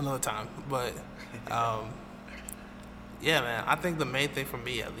another time. But, yeah, man, I think the main thing for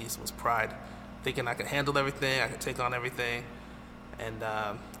me, at least, was pride. Thinking I could handle everything, I could take on everything. And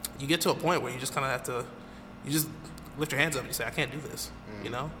you get to a point where you just kind of have to, you just lift your hands up and you say, I can't do this,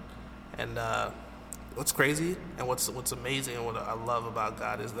 you know? And what's crazy and what's amazing and what I love about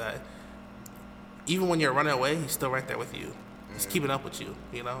God is that even when you're running away, He's still right there with you. He's keeping up with you,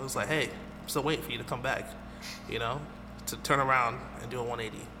 you know? It's like, hey, I'm still waiting for you to come back, you know? To turn around and do a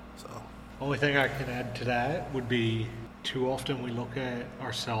 180, so. Only thing I can add to that would be, too often we look at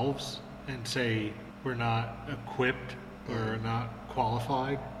ourselves and say we're not equipped or not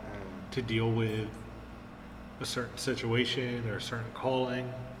qualified to deal with a certain situation or a certain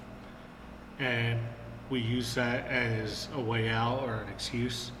calling, and we use that as a way out or an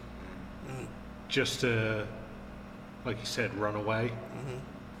excuse just to, like you said, run away,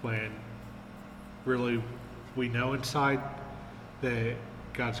 when really we know inside that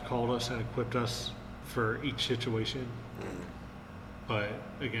God's called us and equipped us for each situation. But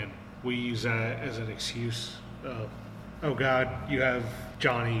again, we use that as an excuse of, oh God, you have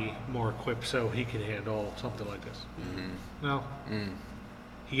Johnny more equipped so he can handle something like this. No.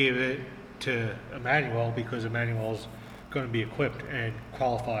 He gave it to Emmanuel because Emmanuel's going to be equipped and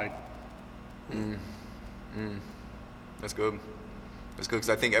qualified. That's good. That's good, because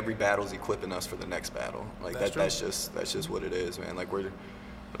I think every battle's equipping us for the next battle. Like, that's just what it is, man. Like,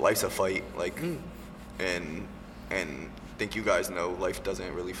 life's a fight. Like, and think you guys know life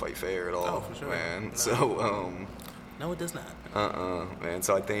doesn't really fight fair at all. Oh, for sure. Man. No. So no, it does not. Man.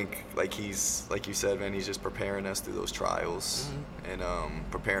 So I think, like you said, man, he's just preparing us through those trials and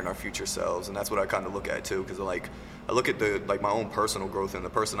preparing our future selves, and that's what I kind of look at too, because like I look at my own personal growth and the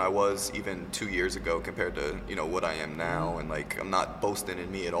person I was even 2 years ago compared to, you know, what I am now, and like I'm not boasting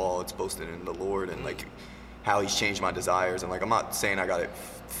in me at all. It's boasting in the Lord and like how He's changed my desires, and like I'm not saying I got it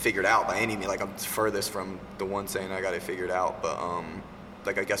figured out by any means. Like, I'm furthest from the one saying I got it figured out, but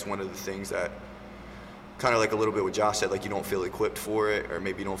like I guess one of the things that kind of like a little bit what Josh said, like you don't feel equipped for it, or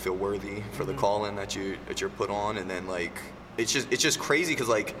maybe you don't feel worthy for the calling that you're put on, and then like it's just crazy because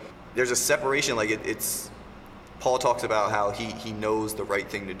like there's a separation. Like it's Paul talks about how he knows the right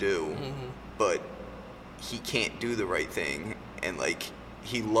thing to do, but he can't do the right thing, and like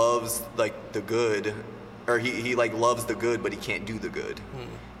he loves like the good, or he like loves the good, but he can't do the good,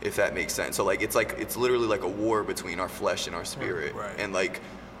 if that makes sense. So like it's literally like a war between our flesh and our spirit, right. And like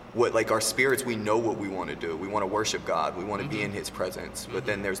what like our spirits, we know what we want to do. We want to worship God. We want to be in His presence. But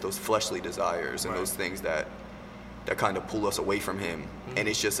then there's those fleshly desires and those things that kind of pull us away from Him, and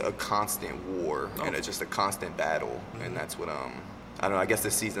it's just a constant war and it's just a constant battle, and that's what I don't know, I guess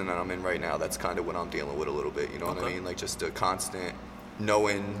this season that I'm in right now, that's kind of what I'm dealing with a little bit, you know what I Okay. mean? Like just a constant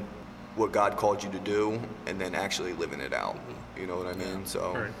knowing what God called you to do and then actually living it out. You know what I mean?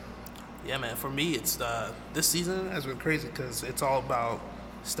 So Right. Yeah, man. For me, it's this season has been crazy because it's all about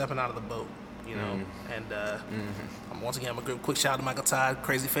stepping out of the boat, you know. And once again, I'm gonna give a quick shout out to Michael Todd,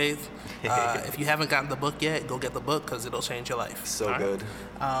 Crazy Faith. If you haven't gotten the book yet, go get the book because it'll change your life. so all right? good.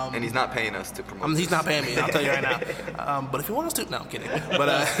 And he's not paying us to promote He's this. not paying me. I'll tell you right now. But if he wants to, no, I'm kidding.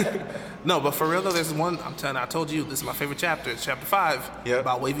 But no, but for real though, there's one. I'm telling you, I told you this is my favorite chapter. It's chapter 5 Yep.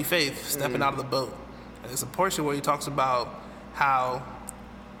 about wavy faith, stepping out of the boat. And there's a portion where he talks about how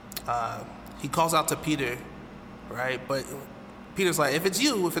he calls out to Peter, right? But Peter's like, if it's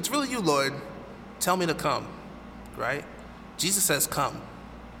really you, Lord, tell me to come, right? Jesus says, come.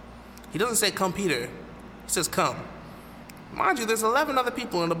 He doesn't say, come, Peter. He says, come. Mind you, there's 11 other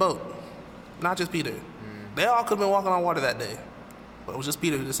people in the boat, not just Peter. They all could have been walking on water that day, but it was just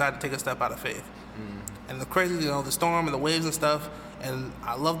Peter who decided to take a step out of faith. And the crazy, the storm and the waves and stuff, and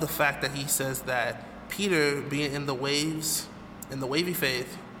I love the fact that he says that Peter being in the waves, in the wavy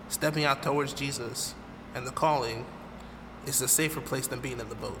faith, stepping out towards Jesus and the calling is a safer place than being in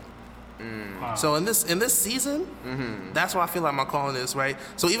the boat. Wow. So in this season, that's why I feel like my calling is, right?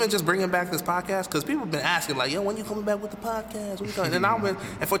 So even just bringing back this podcast, because people have been asking, like, yo, when you coming back with the podcast? When you coming?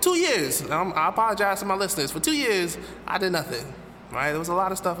 And for 2 years, I apologize to my listeners, for 2 years, I did nothing, right? There was a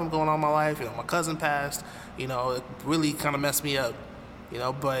lot of stuff going on in my life. My cousin passed, it really kind of messed me up,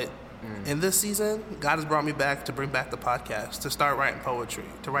 but in this season, God has brought me back to bring back the podcast, to start writing poetry,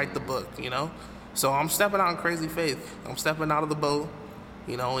 to write the book, So I'm stepping out in crazy faith. I'm stepping out of the boat,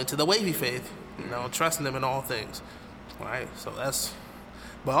 into the wavy faith, trusting Him in all things, right? So that's.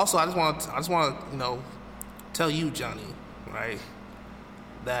 But also, I just want to, tell you, Johnny, right,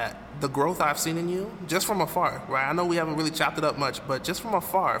 that the growth I've seen in you, just from afar, right? I know we haven't really chopped it up much, but just from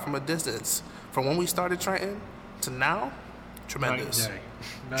afar, from a distance, from when we started Trenton to now, tremendous, Night and day.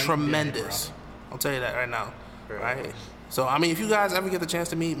 Night and day, tremendous. I'll tell you that right now, right? So I mean, if you guys ever get the chance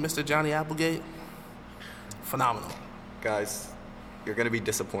to meet Mr. Johnny Applegate, phenomenal. Guys, you're going to be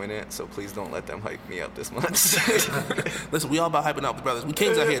disappointed, so please don't let them hype me up this much. Listen, we all about hyping up the brothers. We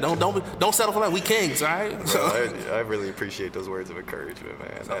kings out here. Don't settle for that. We kings, all right? Bro, I really appreciate those words of encouragement,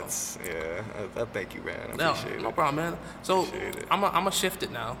 man. I thank you, man. I appreciate it. No problem, man. So Appreciate it. I'm gonna shift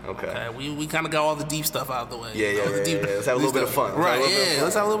it now. Okay. We kind of got all the deep stuff out of the way. Yeah. Let's have a little bit of fun. Right. Yeah.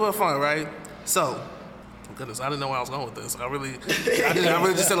 Let's have a little bit of fun. Right. So. Goodness, I didn't know where I was going with this. I really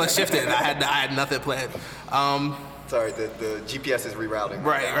just said let's shift it. And I had nothing planned. Sorry, the GPS is rerouting.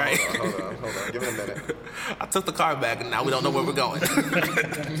 Right. Hold on. Give it a minute. I took the car back, and now we don't know where we're going.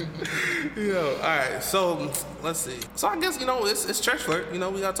 All right. So let's see. So I guess it's church flirt. We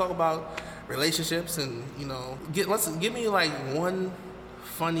gotta talk about relationships, and give me like one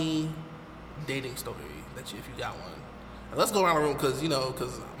funny dating story if you got one. Let's go around the room because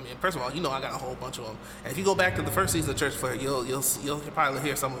first of all, I got a whole bunch of them. And if you go back to the first season of Church Flirt, you'll probably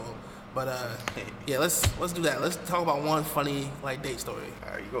hear some of them. But yeah, let's do that. Let's talk about one funny date story.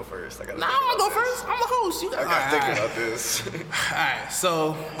 All right, you go first. I'm gonna go first. I'm the host. I got thinking about this. All right,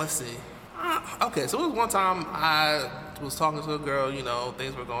 so let's see. Okay, so it was one time I was talking to a girl.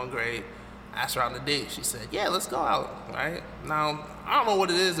 Things were going great. Asked her out on a date. She said, "Yeah, let's go out." Right now, I don't know what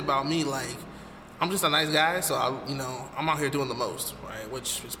it is about me. I'm just a nice guy, so I'm out here doing the most, right?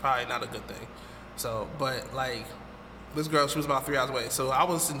 Which is probably not a good thing. So, but this girl, she was about 3 hours away. So I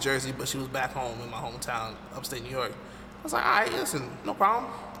was in Jersey, but she was back home in my hometown, upstate New York. I was like, all right, listen, no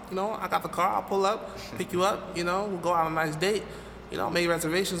problem. I got the car. I'll pull up, pick you up. We'll go out on a nice date. Make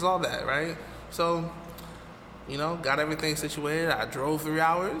reservations, all that, right? So, got everything situated. I drove 3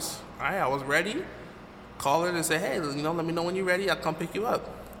 hours. All right, I was ready. Called her and said, hey, let me know when you're ready. I'll come pick you up.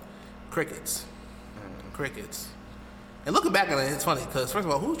 Crickets. And looking back on it, it's funny because first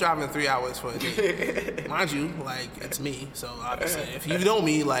of all, who's driving 3 hours for a date? Mind you, it's me. So obviously, if you know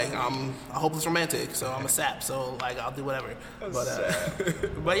me, I'm a hopeless romantic. So I'm a sap. So I'll do whatever.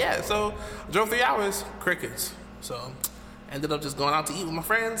 But yeah, so I drove 3 hours, crickets. So ended up just going out to eat with my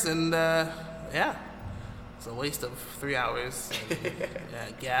friends, and yeah, it's a waste of 3 hours.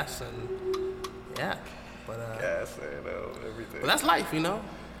 And, gas and yeah, but Gas and everything. But that's life,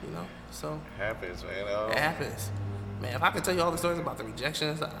 So It happens, man. it happens. Man, if I could tell you all the stories about the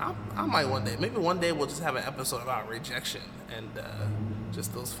rejections, I might one day. Maybe one day we'll just have an episode about rejection and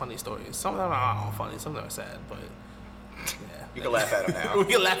just those funny stories. Some of them are all funny, some of them are sad, but yeah. You can laugh at them now. We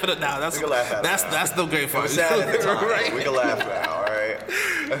can laugh at it now. We can laff at it now. That's the great It part. was sad at the time. Right? We can laugh now, all right?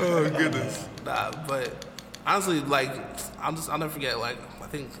 Oh goodness. Nah, but honestly, I'll never forget. I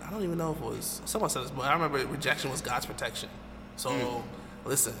don't even know if it was someone said this, but I remember rejection was God's protection. So,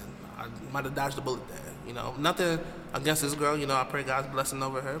 listen, I might have dodged a bullet there. You know, nothing against this girl. You know, I pray God's blessing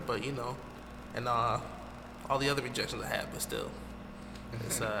over her. But, you know, and all the other rejections I had, but still,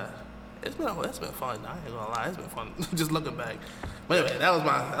 it's been fun. I ain't gonna lie, it's been fun just looking back. But anyway, that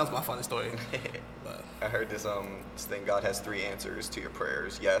was my funny story. But I heard this thing. God has 3 answers to your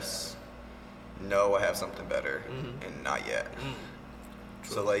prayers: yes, no, I have something better, and not yet.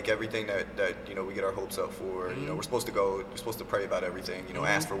 So like everything that you know we get our hopes up for, you know, we're supposed to pray about everything, you know,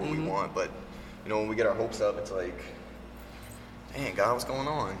 ask for what we want, but you know when we get our hopes up, it's like, dang, God, what's going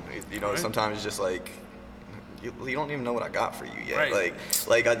on? You know, sometimes it's just like you don't even know what I got for you yet. Right.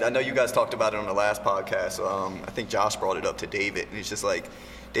 Like I know you guys talked about it on the last podcast. I think Josh brought it up to David, and it's just like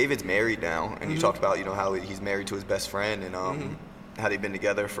David's married now, and you talked about, you know, how he's married to his best friend, and how they've been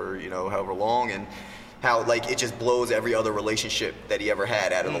together for, you know, however long, and how like it just blows every other relationship that he ever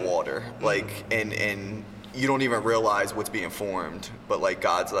had out of the water. Like and you don't even realize what's being formed, but like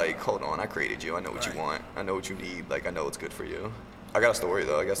God's like, hold on, I created you. I know what you want. I know what you need. Like I know what's good for you. I got a story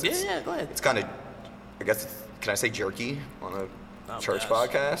though. I guess it's, go ahead. It's kind of, I guess it's, can I say jerky on a church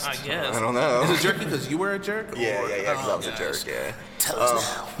podcast? I guess. I don't know. Is it jerky because you were a jerk? Yeah, because I was a jerk. Yeah. Tell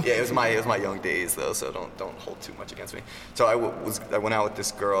us now. Yeah, it was my young days though, so don't hold too much against me. So I went out with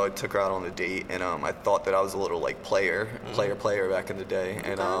this girl. I took her out on a date, and I thought that I was a little like player back in the day,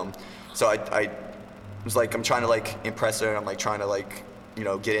 and so I was like, I'm trying to like impress her, and I'm like trying to like, you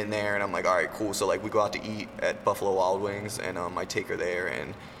know, get in there, and I'm like, all right, cool. So like we go out to eat at Buffalo Wild Wings, and I take her there,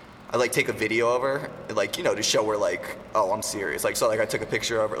 and I like take a video of her, like, you know, to show her like, oh, I'm serious. Like, so like I took a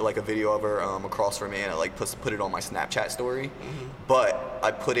picture of her, like a video of her across from me, and I like put it on my Snapchat story. But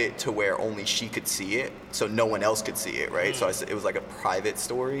I put it to where only she could see it, so no one else could see it, right? So it was like a private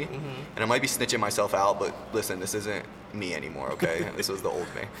story, and I might be snitching myself out, but listen, this isn't me anymore, okay? This was the old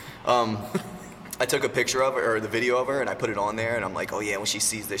me. I took a picture of her, or the video of her, and I put it on there, and I'm like, oh yeah, when she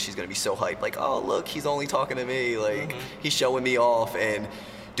sees this, she's gonna be so hyped. Like, oh look, he's only talking to me, like he's showing me off, and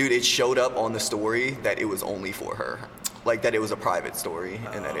dude, it showed up on the story that it was only for her. Like that it was a private story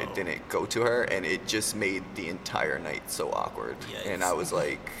and that it didn't go to her, and it just made the entire night so awkward. Yikes. And I was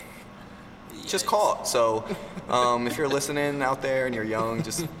like, just caught. So if you're listening out there and you're young,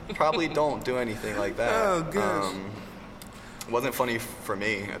 just probably don't do anything like that. Oh, gosh. It wasn't funny for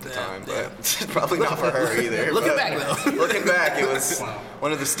me at the time, but probably not for her either. Looking back though. Looking back, it was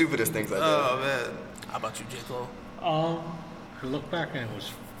one of the stupidest things I did. Oh man. How about you, J. Cole? I look back and it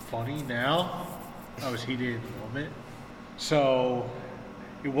was funny now. I was heated in the moment. So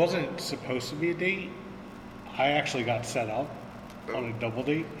it wasn't supposed to be a date. I actually got set up on a double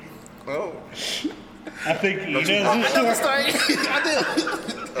date. Oh. I think you know the story. I did.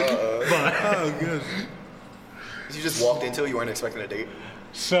 But Oh, good. You just walked into it, you weren't expecting a date?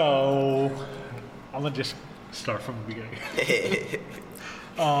 so I'm gonna just start from the beginning.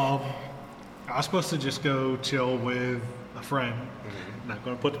 I was supposed to just go chill with a friend. Not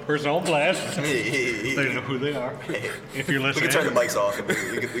gonna put the person on blast. They know who they are. If you're We listening, can turn the mics off and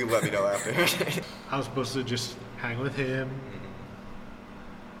you can let me know after. I was supposed to just hang with him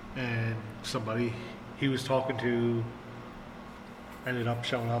and somebody he was talking to ended up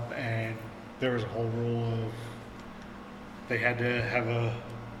showing up, and there was a whole rule of they had to have a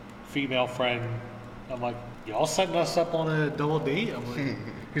female friend. I'm like, y'all setting us up on a double date? I'm like,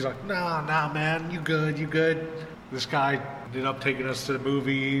 he's like, nah, man, you good. This guy ended up taking us to the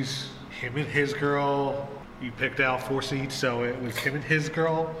movies, him and his girl. He picked out 4 seats, so it was him and his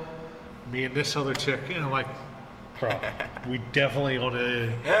girl, me and this other chick, and I'm like, bro, we definitely on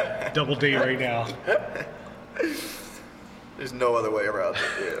a double date right now. There's no other way around it.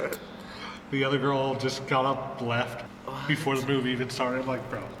 Yeah. The other girl just got up, left before the movie even started. I'm like,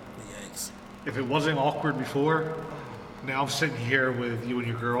 bro, Yikes. if it wasn't awkward before, now I'm sitting here with you and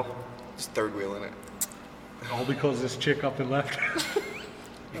your girl, Just third wheeling it. all because this chick up and left.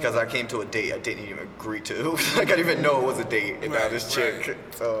 Because I came to a date I didn't even agree to. Like I didn't even know it was a date, and now this chick.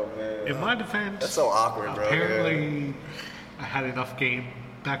 Oh man. In my defense, That's so awkward, bro. apparently I had enough game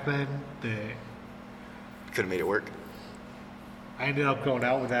back then that Could have made it work. I ended up going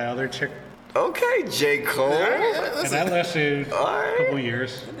out with that other chick, Okay, J. Cole. and that lasted a Alright. couple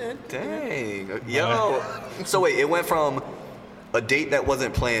years. Dang. Yo. So wait, it went from a date that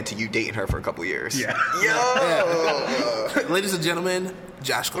wasn't planned to you dating her for a couple years. Yeah. Yo. Ladies and gentlemen,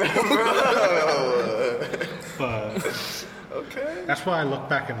 Josh Cole. But Okay. that's why I look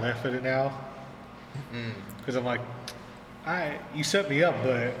back and laugh at it now. Because I'm like, you set me up,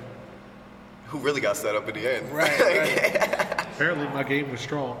 but Who really got set up in the end? Right. apparently my game was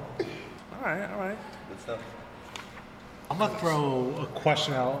strong. All right. Good stuff. I'm going to throw a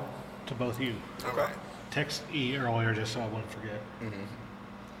question out to both of you. Okay. text E earlier just so I wouldn't forget.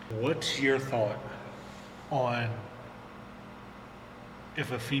 What's your thought on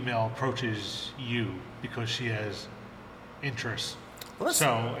if a female approaches you because she has interest?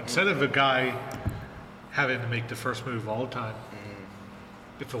 So instead of a guy having to make the first move all the time,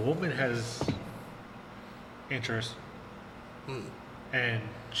 if a woman has interest and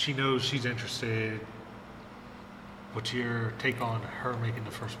she knows she's interested, what's your take on her making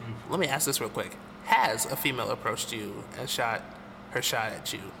the first move? Let me ask this real quick. Has a female approached you and shot her shot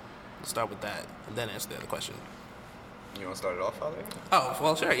at you? Let's start with that and then answer the other question. You want to start it off, Father? Oh,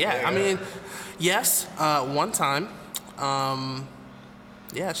 well, sure, yeah. I mean, yes, one time,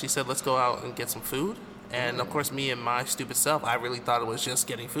 she said, let's go out and get some food. And, of course, me and my stupid self, I really thought it was just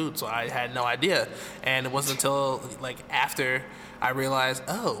getting food, so I had no idea. And it wasn't until, after I realized,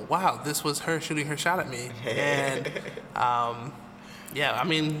 oh, wow, this was her shooting her shot at me. And, I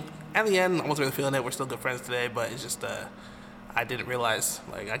mean, at the end, I wasn't really feeling it. We're still good friends today, but it's just, I didn't realize,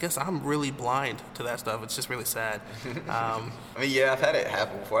 I guess I'm really blind to that stuff. It's just really sad. I mean, yeah, I've had it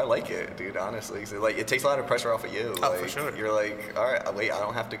happen before. I like it, dude, honestly. So, it takes a lot of pressure off of you. Oh, for sure. You're like, all right, wait, I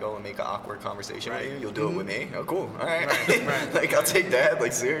don't have to go and make an awkward conversation with you. You'll do it with me. Oh, cool. All right. Right. I'll take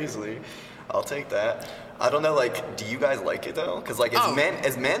that. Seriously. I'll take that. I don't know, do you guys like it, though? Because,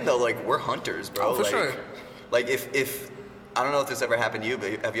 as men, though, we're hunters, bro. Oh, for sure. If I don't know if this ever happened to you,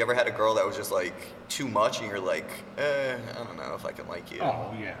 but have you ever had a girl that was just too much, and you're like, I don't know if I can like you.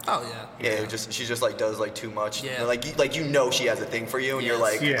 Oh yeah. Oh yeah. Yeah, she just does too much. Yeah. And, you know she has a thing for you, and you're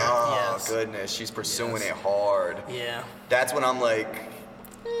like, Yes. Goodness, she's pursuing it hard. Yeah. That's when I'm like,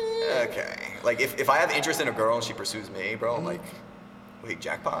 okay. If I have interest in a girl and she pursues me, bro, I'm like, wait,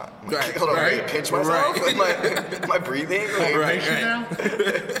 jackpot. Right. Hold on, Right. pinch myself. Right. Am I breathing? Right. Now?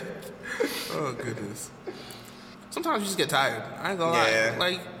 Oh goodness. Sometimes you just get tired. I ain't gonna Yeah.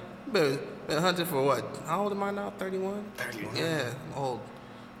 lie. Been hunting for what? How old am I now? 31? 31. Yeah, I'm old.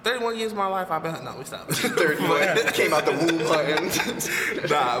 31 years of my life I've been hunting. No, we stopped. 31. Came out the womb hunting.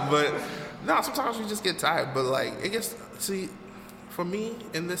 Sometimes you just get tired. But it gets, for me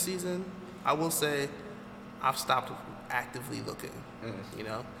in this season, I will say I've stopped actively looking,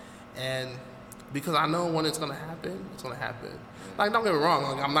 and because I know when it's gonna happen, it's gonna happen. Don't get me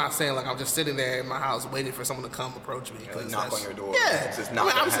wrong. I'm not saying I'm just sitting there in my house waiting for someone to come approach me. Knock on your door. Yeah. It's just not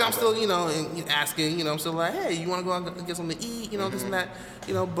gonna obviously, I'm happen. still, asking. I'm still like, hey, you want to go out and get something to eat? This and that.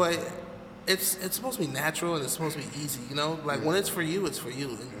 But it's supposed to be natural and it's supposed to be easy. When it's for you, it's for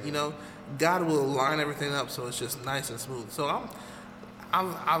you. And, God will line everything up so it's just nice and smooth. So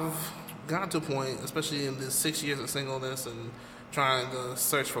I've gotten to a point, especially in this 6 years of singleness and trying to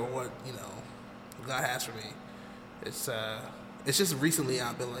search for what God has for me. It's just recently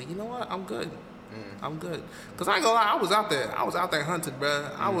I've been like, you know what? I'm good. I'm good. Because I ain't gonna lie, I was out there hunting,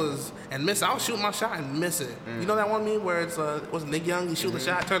 bruh. I was shooting my shot and missing. You know that one meme where it's, was Nick Young, he shoots the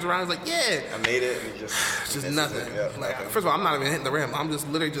shot, turns around, he's like, yeah. I made it, and just nothing. Yeah, nothing. First of all, I'm not even hitting the rim. I'm just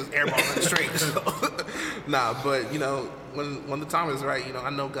literally just airballing it straight. So. But, when the time is right, I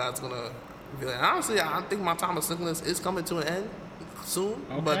know God's gonna reveal it. And honestly, I think my time of singleness is coming to an end soon.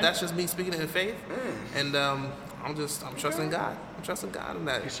 Okay. But that's just me speaking it in faith. And, I'm trusting God. I'm trusting God in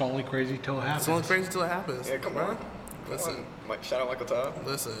that. It's only crazy till it happens. It's only crazy till it happens. Yeah, come on. Listen. Shout out Michael Todd.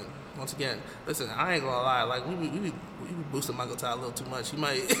 Listen. Once again, I ain't gonna lie. We be boosting Michael Todd a little too much. He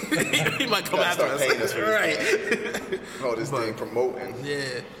might he might come after us. Paying us for right. This thing promoting.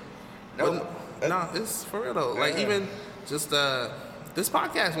 Yeah. No, it's for real though. Yeah. Even just this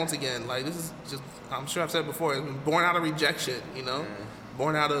podcast once again. This is just. I'm sure I've said it before. It's been born out of rejection.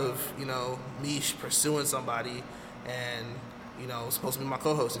 Born out of, me pursuing somebody and, supposed to be my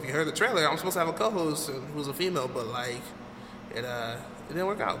co-host. If you heard the trailer, I'm supposed to have a co-host who was a female, but, it didn't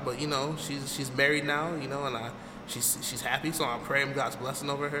work out. But, she's married now, and she's happy, so I'm praying God's blessing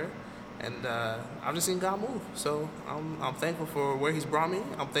over her. And I've just seen God move. So I'm thankful for where he's brought me.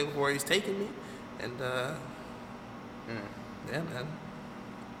 I'm thankful for where he's taken me. And, yeah, man.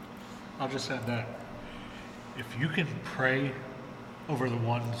 I'll just add that. If you can pray over the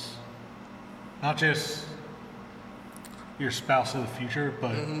ones, not just your spouse of the future,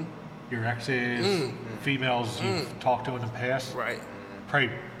 but your exes, females you've talked to in the past. Right. Pray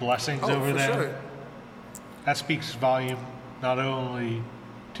blessings over for them. Sure. That speaks volume not only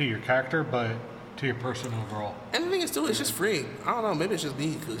to your character, but to your person overall. And the thing is, too, it's just freeing. I don't know, maybe it's just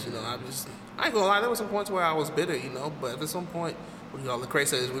me, because, I ain't gonna lie, there were some points where I was bitter, but at some point, Lecrae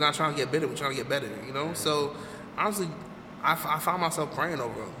says, we're not trying to get bitter, we're trying to get better, So, honestly, I found myself praying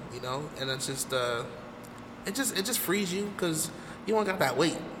over them, and it's just, it just frees you, because you don't got that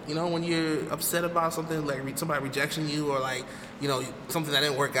weight, when you're upset about something, somebody rejection you, or something that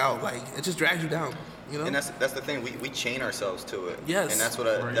didn't work out, it just drags you down, You know? And that's the thing. We chain ourselves to it. Yes. And that's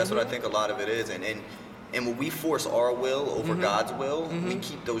what I think a lot of it is. And when we force our will over God's will, we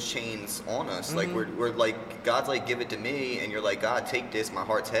keep those chains on us. Like we're like, God's like, give it to me, and you're like, God, take this. My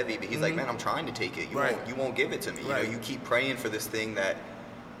heart's heavy. But He's like, man, I'm trying to take it. You won't give it to me. Right. You know, you keep praying for this thing that,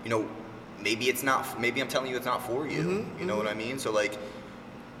 you know, maybe it's not. Maybe I'm telling you it's not for you. You know what I mean? So like,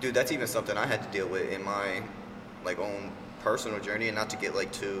 dude, that's even something I had to deal with in my like own personal journey, and not to get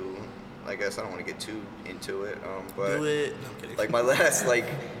like too. I guess I don't want to get too into it. But do it. No, I'm kidding. like my last like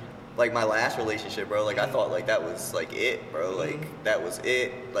my last relationship, bro, like I thought like that was like it, bro, like that was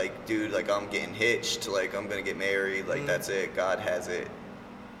it, like dude, like I'm getting hitched, like I'm gonna get married, like that's it, God has it,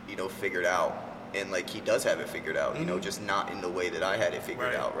 you know, figured out, and like He does have it figured out, you know, just not in the way that I had it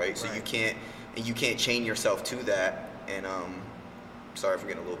figured out, right? So you can't chain yourself to that, and sorry for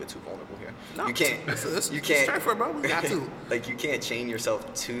getting a little bit too vulnerable here. No, you can't straightforward, bro. We got to. like you can't chain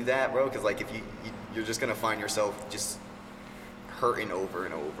yourself to that, bro, because like if you're just gonna find yourself just hurting over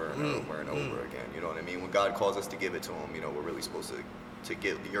and over and over and over again. You know what I mean? When God calls us to give it to Him, you know, we're really supposed to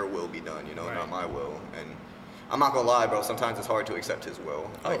get Your will be done, you know, not my will. And I'm not gonna lie, bro, sometimes it's hard to accept His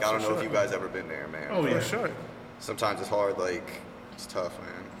will. Like I don't know if you guys ever been there, man. Oh, yeah. For sure. Sometimes it's hard, like it's tough,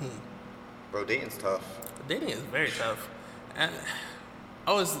 man. Bro, dating's tough. Dating is very tough. And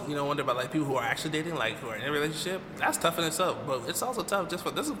I always, you know, wonder about like people who are actually dating, like who are in a relationship. That's tough in itself, but it's also tough just for,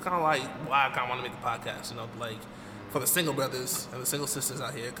 this is kind of like why I kind of want to make the podcast, you know, like for the single brothers and the single sisters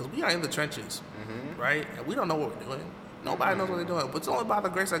out here, because we are in the trenches, right? And we don't know what we're doing. Nobody knows what they're doing. But it's only by the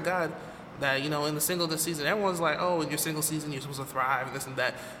grace of God that, you know, in the singleness season, everyone's like, oh, in your single season, you're supposed to thrive and this and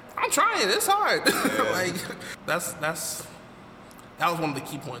that. I'm trying. It's hard. Yeah. Like, that was one of the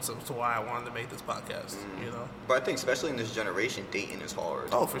key points as to why I wanted to make this podcast, you know? But I think especially in this generation, dating is hard.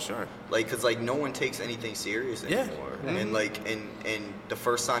 Oh, for sure. Like, cause like no one takes anything serious anymore, and like, and the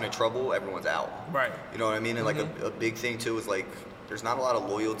first sign of trouble, everyone's out. Right. You know what I mean? And like a big thing too is like, there's not a lot of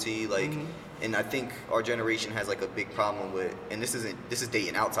loyalty. Like, and I think our generation has like a big problem with, and this is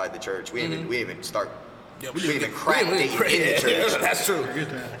dating outside the church. We didn't even start. Yeah, we didn't even crack dating in the church. That's true.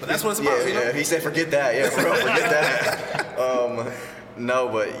 But that's what it's about. You know? Yeah. He said, forget that. Yeah, bro, forget that. No,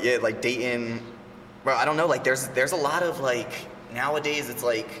 but yeah, like dating, bro, I don't know, like there's a lot of like, nowadays it's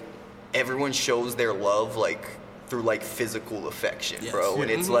like everyone shows their love like through like physical affection, bro.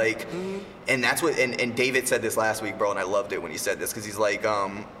 And it's like, and that's what, and David said this last week, bro, and I loved it when he said this, because he's like,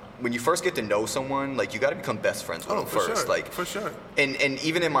 when you first get to know someone, like you got to become best friends with them first. Sure. Like for sure. And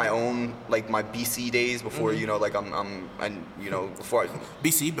even in my own, like my BC days before, you know, like I'm you know, before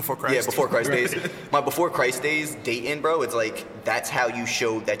BC, before Christ. Yeah, before Christ days. My before Christ days, dating, bro, it's like, that's how you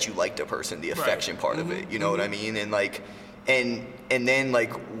showed that you liked a person, the affection part of it. You know what I mean? And like, and then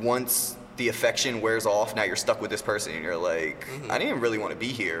like once the affection wears off, now you're stuck with this person and you're like, I didn't really want to be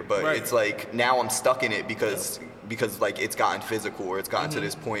here, but it's like, now I'm stuck in it because like it's gotten physical, or it's gotten to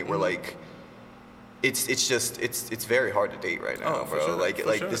this point where like, it's just, it's very hard to date right now, bro. Sure, like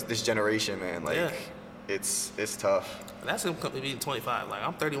this generation, man, like it's tough. And that's him being 25. Like,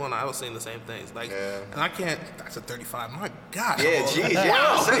 I'm 31, I was saying the same things. Like, and I can't, I said 35, my God. Yeah, geez,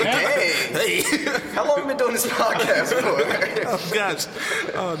 wow. Dang. Hey. How long have you been doing this podcast for? Oh, gosh.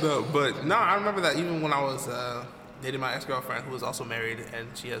 Oh, no. But, no, I remember that even when I was dating my ex-girlfriend, who was also married, and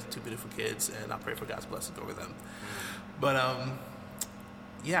she has 2 beautiful kids, and I pray for God's blessing over them. But,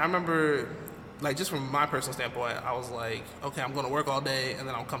 yeah, I remember, like, just from my personal standpoint, I was like, okay, I'm going to work all day, and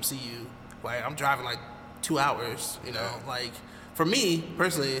then I'll come see you. Like, I'm driving, like, 2 hours, you know, like, for me,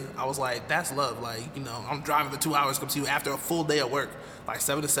 personally, I was like, that's love. Like, you know, I'm driving the 2 hours to come see you after a full day of work, like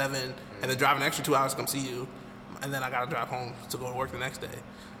 7 to 7, and then driving an extra 2 hours to come see you, and then I gotta drive home to go to work the next day.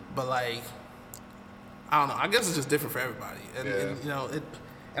 But, like, I don't know, I guess it's just different for everybody. And you know,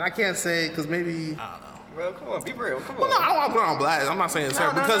 and I can't say, because maybe, I don't know. Bro, come on, be real, come on. Well, no, I don't want to put her on blast. I'm not saying it's her,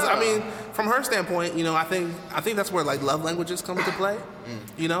 because, I mean, from her standpoint, you know, I think that's where, like, love languages come into play,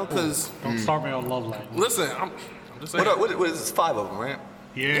 you know, because... Don't start me on love language. Listen, I'm just saying. What is this, 5 of them, right?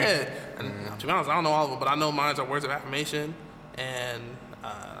 Yeah. And to be honest, I don't know all of them, but I know mine are words of affirmation, and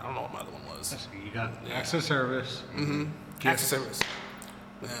I don't know what my other one was. Let's see, you got acts of service. Acts of service.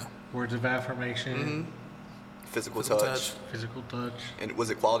 Yeah. Words of affirmation. Physical touch. Physical touch. And was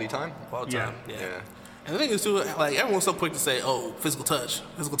it quality time? Quality time. Yeah. And the thing is too, like, everyone's so quick to say, "Oh, physical touch,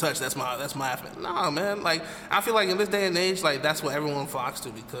 that's my affirmation." Nah, man. Like, I feel like in this day and age, like, that's what everyone flocks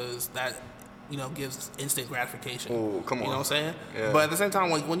to, because that, you know, gives instant gratification. Oh, come on. You know what I'm saying? Yeah. But at the same time,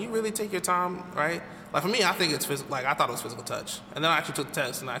 like, when you really take your time, right? Like, for me, I think it's physical. Like, I thought it was physical touch, and then I actually took the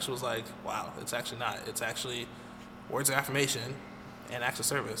test, and I actually was like, "Wow, it's actually not. It's actually words of affirmation and acts of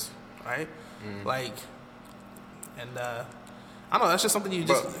service." Right? Like, and I don't know. That's just something you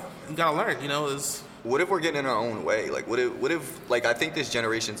gotta learn. You know, is. what if we're getting in our own way? Like, what if, like, I think this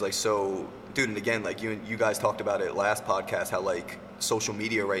generation's, like, so, dude, and again, like, you guys talked about it last podcast, how, like, social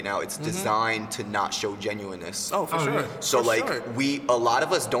media right now, it's designed to not show genuineness. Oh, for sure. So, For like, sure. a lot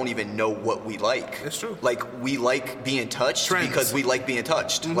of us don't even know what we like. It's true. Like, we like being touched Trends. because we like being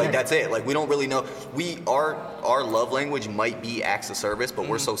touched. Like, that's it. Like, we don't really know. Our love language might be acts of service, but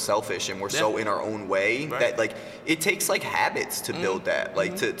we're so selfish and we're so in our own way that, like, it takes, like, habits to build that.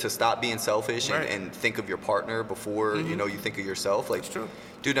 Like, to stop being selfish and think of your partner before, you know, you think of yourself. Like, That's true.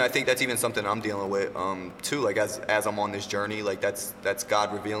 Dude, I think that's even something I'm dealing with too. Like as I'm on this journey, like that's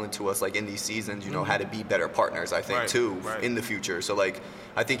God revealing to us, like in these seasons, you know, how to be better partners. I think too in the future. So like,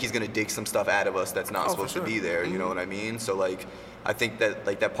 I think He's gonna dig some stuff out of us that's not supposed to be there. You know what I mean? So like, I think that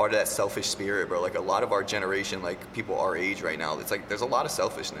like that part of that selfish spirit, bro. Like a lot of our generation, like people our age right now, it's like there's a lot of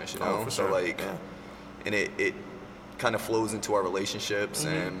selfishness, you know. For so sure. like, and it kind of flows into our relationships,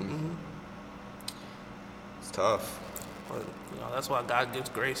 and it's tough. But, you know, that's why God gives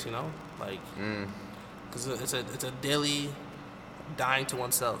grace, you know, like, because it's a daily dying to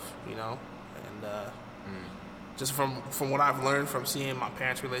oneself, you know, and just from what I've learned from seeing my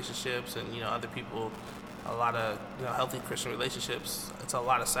parents' relationships and, you know, other people, a lot of, you know, healthy Christian relationships, it's a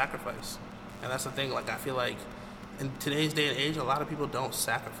lot of sacrifice, and that's the thing. Like I feel like in today's day and age, a lot of people don't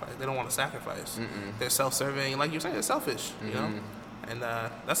sacrifice. They don't want to sacrifice. They're self-serving, like you're saying, they're selfish, you know, and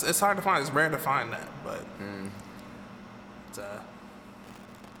it's hard to find. It's rare to find that, but.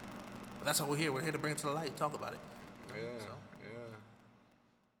 That's what we're here. We're here to bring it to the light, talk about it.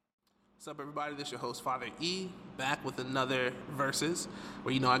 What's up, everybody? This is your host, Father E, back with another verses,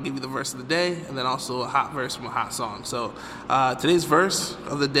 where, you know, I give you the verse of the day and then also a hot verse from a hot song. So today's verse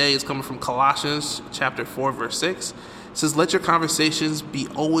of the day is coming from Colossians chapter 4, verse 6. It says, "Let your conversations be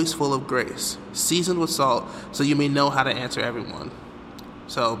always full of grace, seasoned with salt, so you may know how to answer everyone."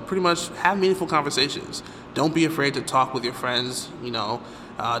 So pretty much have meaningful conversations. Don't be afraid to talk with your friends, you know.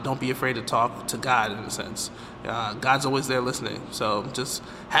 Don't be afraid to talk to God, in a sense. God's always there listening. So just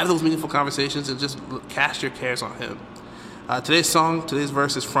have those meaningful conversations and just cast your cares on Him. Today's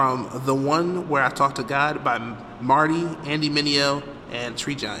verse is from The One Where I Talk to God by Marty, Andy Mineo, and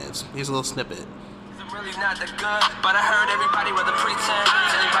Tree Giants. Here's a little snippet. I'm really not that good, but I heard everybody rather pretend.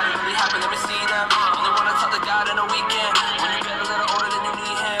 Is anybody really happy? Let me see them. Only wanna talk to God on a weekend. When you get a little older than you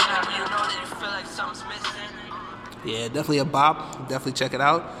need Him, when you know that you feel like something's missing. Yeah, definitely a bop. Definitely check it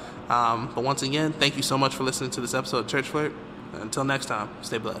out. But once again, thank you so much for listening to this episode of Church Flirt. Until next time,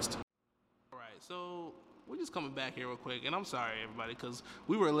 stay blessed. All right, so we're just coming back here real quick, and I'm sorry, everybody, because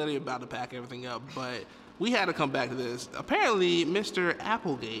we were literally about to pack everything up, but we had to come back to this. Apparently, Mr.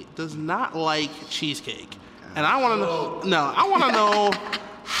 Applegate does not like cheesecake, and I want to know. No, I want to know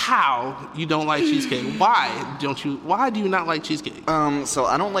how you don't like cheesecake. Why do you not like cheesecake? So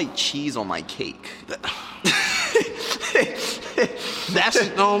I don't like cheese on my cake.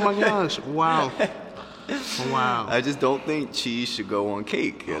 Oh my gosh! Wow. I just don't think cheese should go on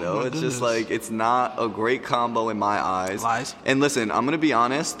cake, you know? It's goodness. just like, it's not a great combo in my eyes. Lies. And listen, I'm gonna be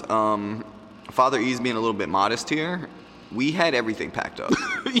honest, Father E's being a little bit modest here. We had everything packed up.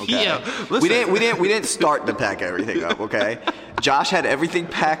 Okay? Yeah, we listen. didn't start to pack everything up, okay? Josh had everything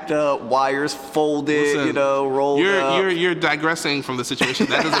packed up, wires folded, Listen, you know, rolled up. You're digressing from the situation.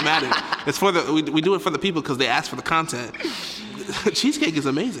 That doesn't matter. It's for we do it for the people because they ask for the content. Cheesecake is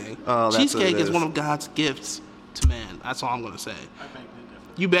amazing. Oh, that's Cheesecake what it is is. one of God's gifts to man. That's all I'm gonna say.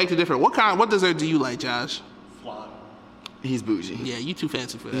 You beg to differ. What dessert do you like, Josh? Flan. He's bougie. Yeah, you too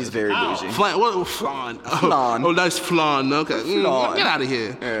fancy for that. He's very bougie. Flan. What flan? Flan. Oh, nice flan. Okay. Flan. Get out of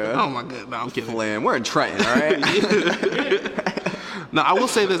here. Yeah. Oh my god. No, I'm kidding. Flan. We're in Trenton, all right? No, I will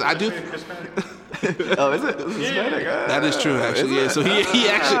say this. I do. Oh, is it? This is Hispanic? That is true, actually. Yeah. So he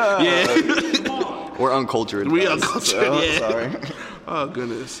actually. Yeah. We're uncultured. We guys, uncultured, so, yeah. Sorry. Oh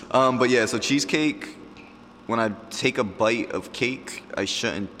goodness. But yeah, so cheesecake, when I take a bite of cake, I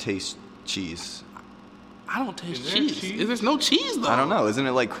shouldn't taste cheese. I don't taste there cheese. cheese? There's no cheese though. I don't know. Isn't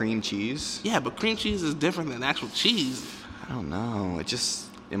it like cream cheese? Yeah, but cream cheese is different than actual cheese. I don't know.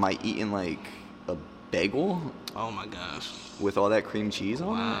 Am I eating like a bagel Oh my gosh. with all that cream cheese on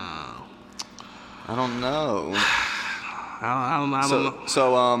Wow. it? I don't know. I don't know.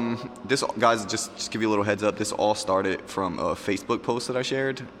 So this, guys, just give you a little heads up. This all started from a Facebook post that I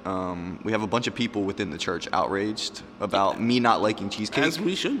shared. We have a bunch of people within the church outraged about me not liking cheesecake. As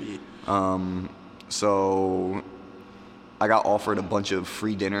we should be. So I got offered a bunch of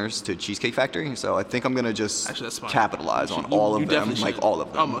free dinners to Cheesecake Factory, so I think I'm gonna just Actually, that's smart. capitalize You on should- all you of them, definitely like should. all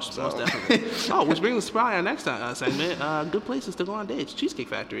of them. Oh, most definitely. Oh, which brings us to probably our next segment. Good places to go on dates. Cheesecake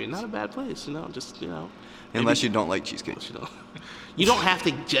Factory, not a bad place. Just Unless you don't like cheesecake. You don't have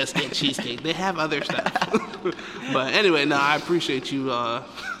to just get cheesecake. They have other stuff. But anyway, no, I appreciate you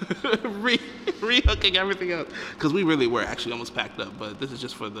re-hooking everything up, because we really were actually almost packed up. But this is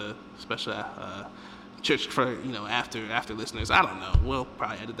just for the special church for after listeners. I don't know. We'll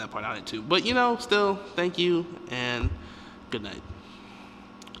probably edit that part out too. But still, thank you and good night.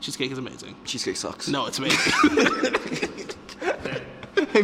 Cheesecake is amazing. Cheesecake sucks. No, it's amazing.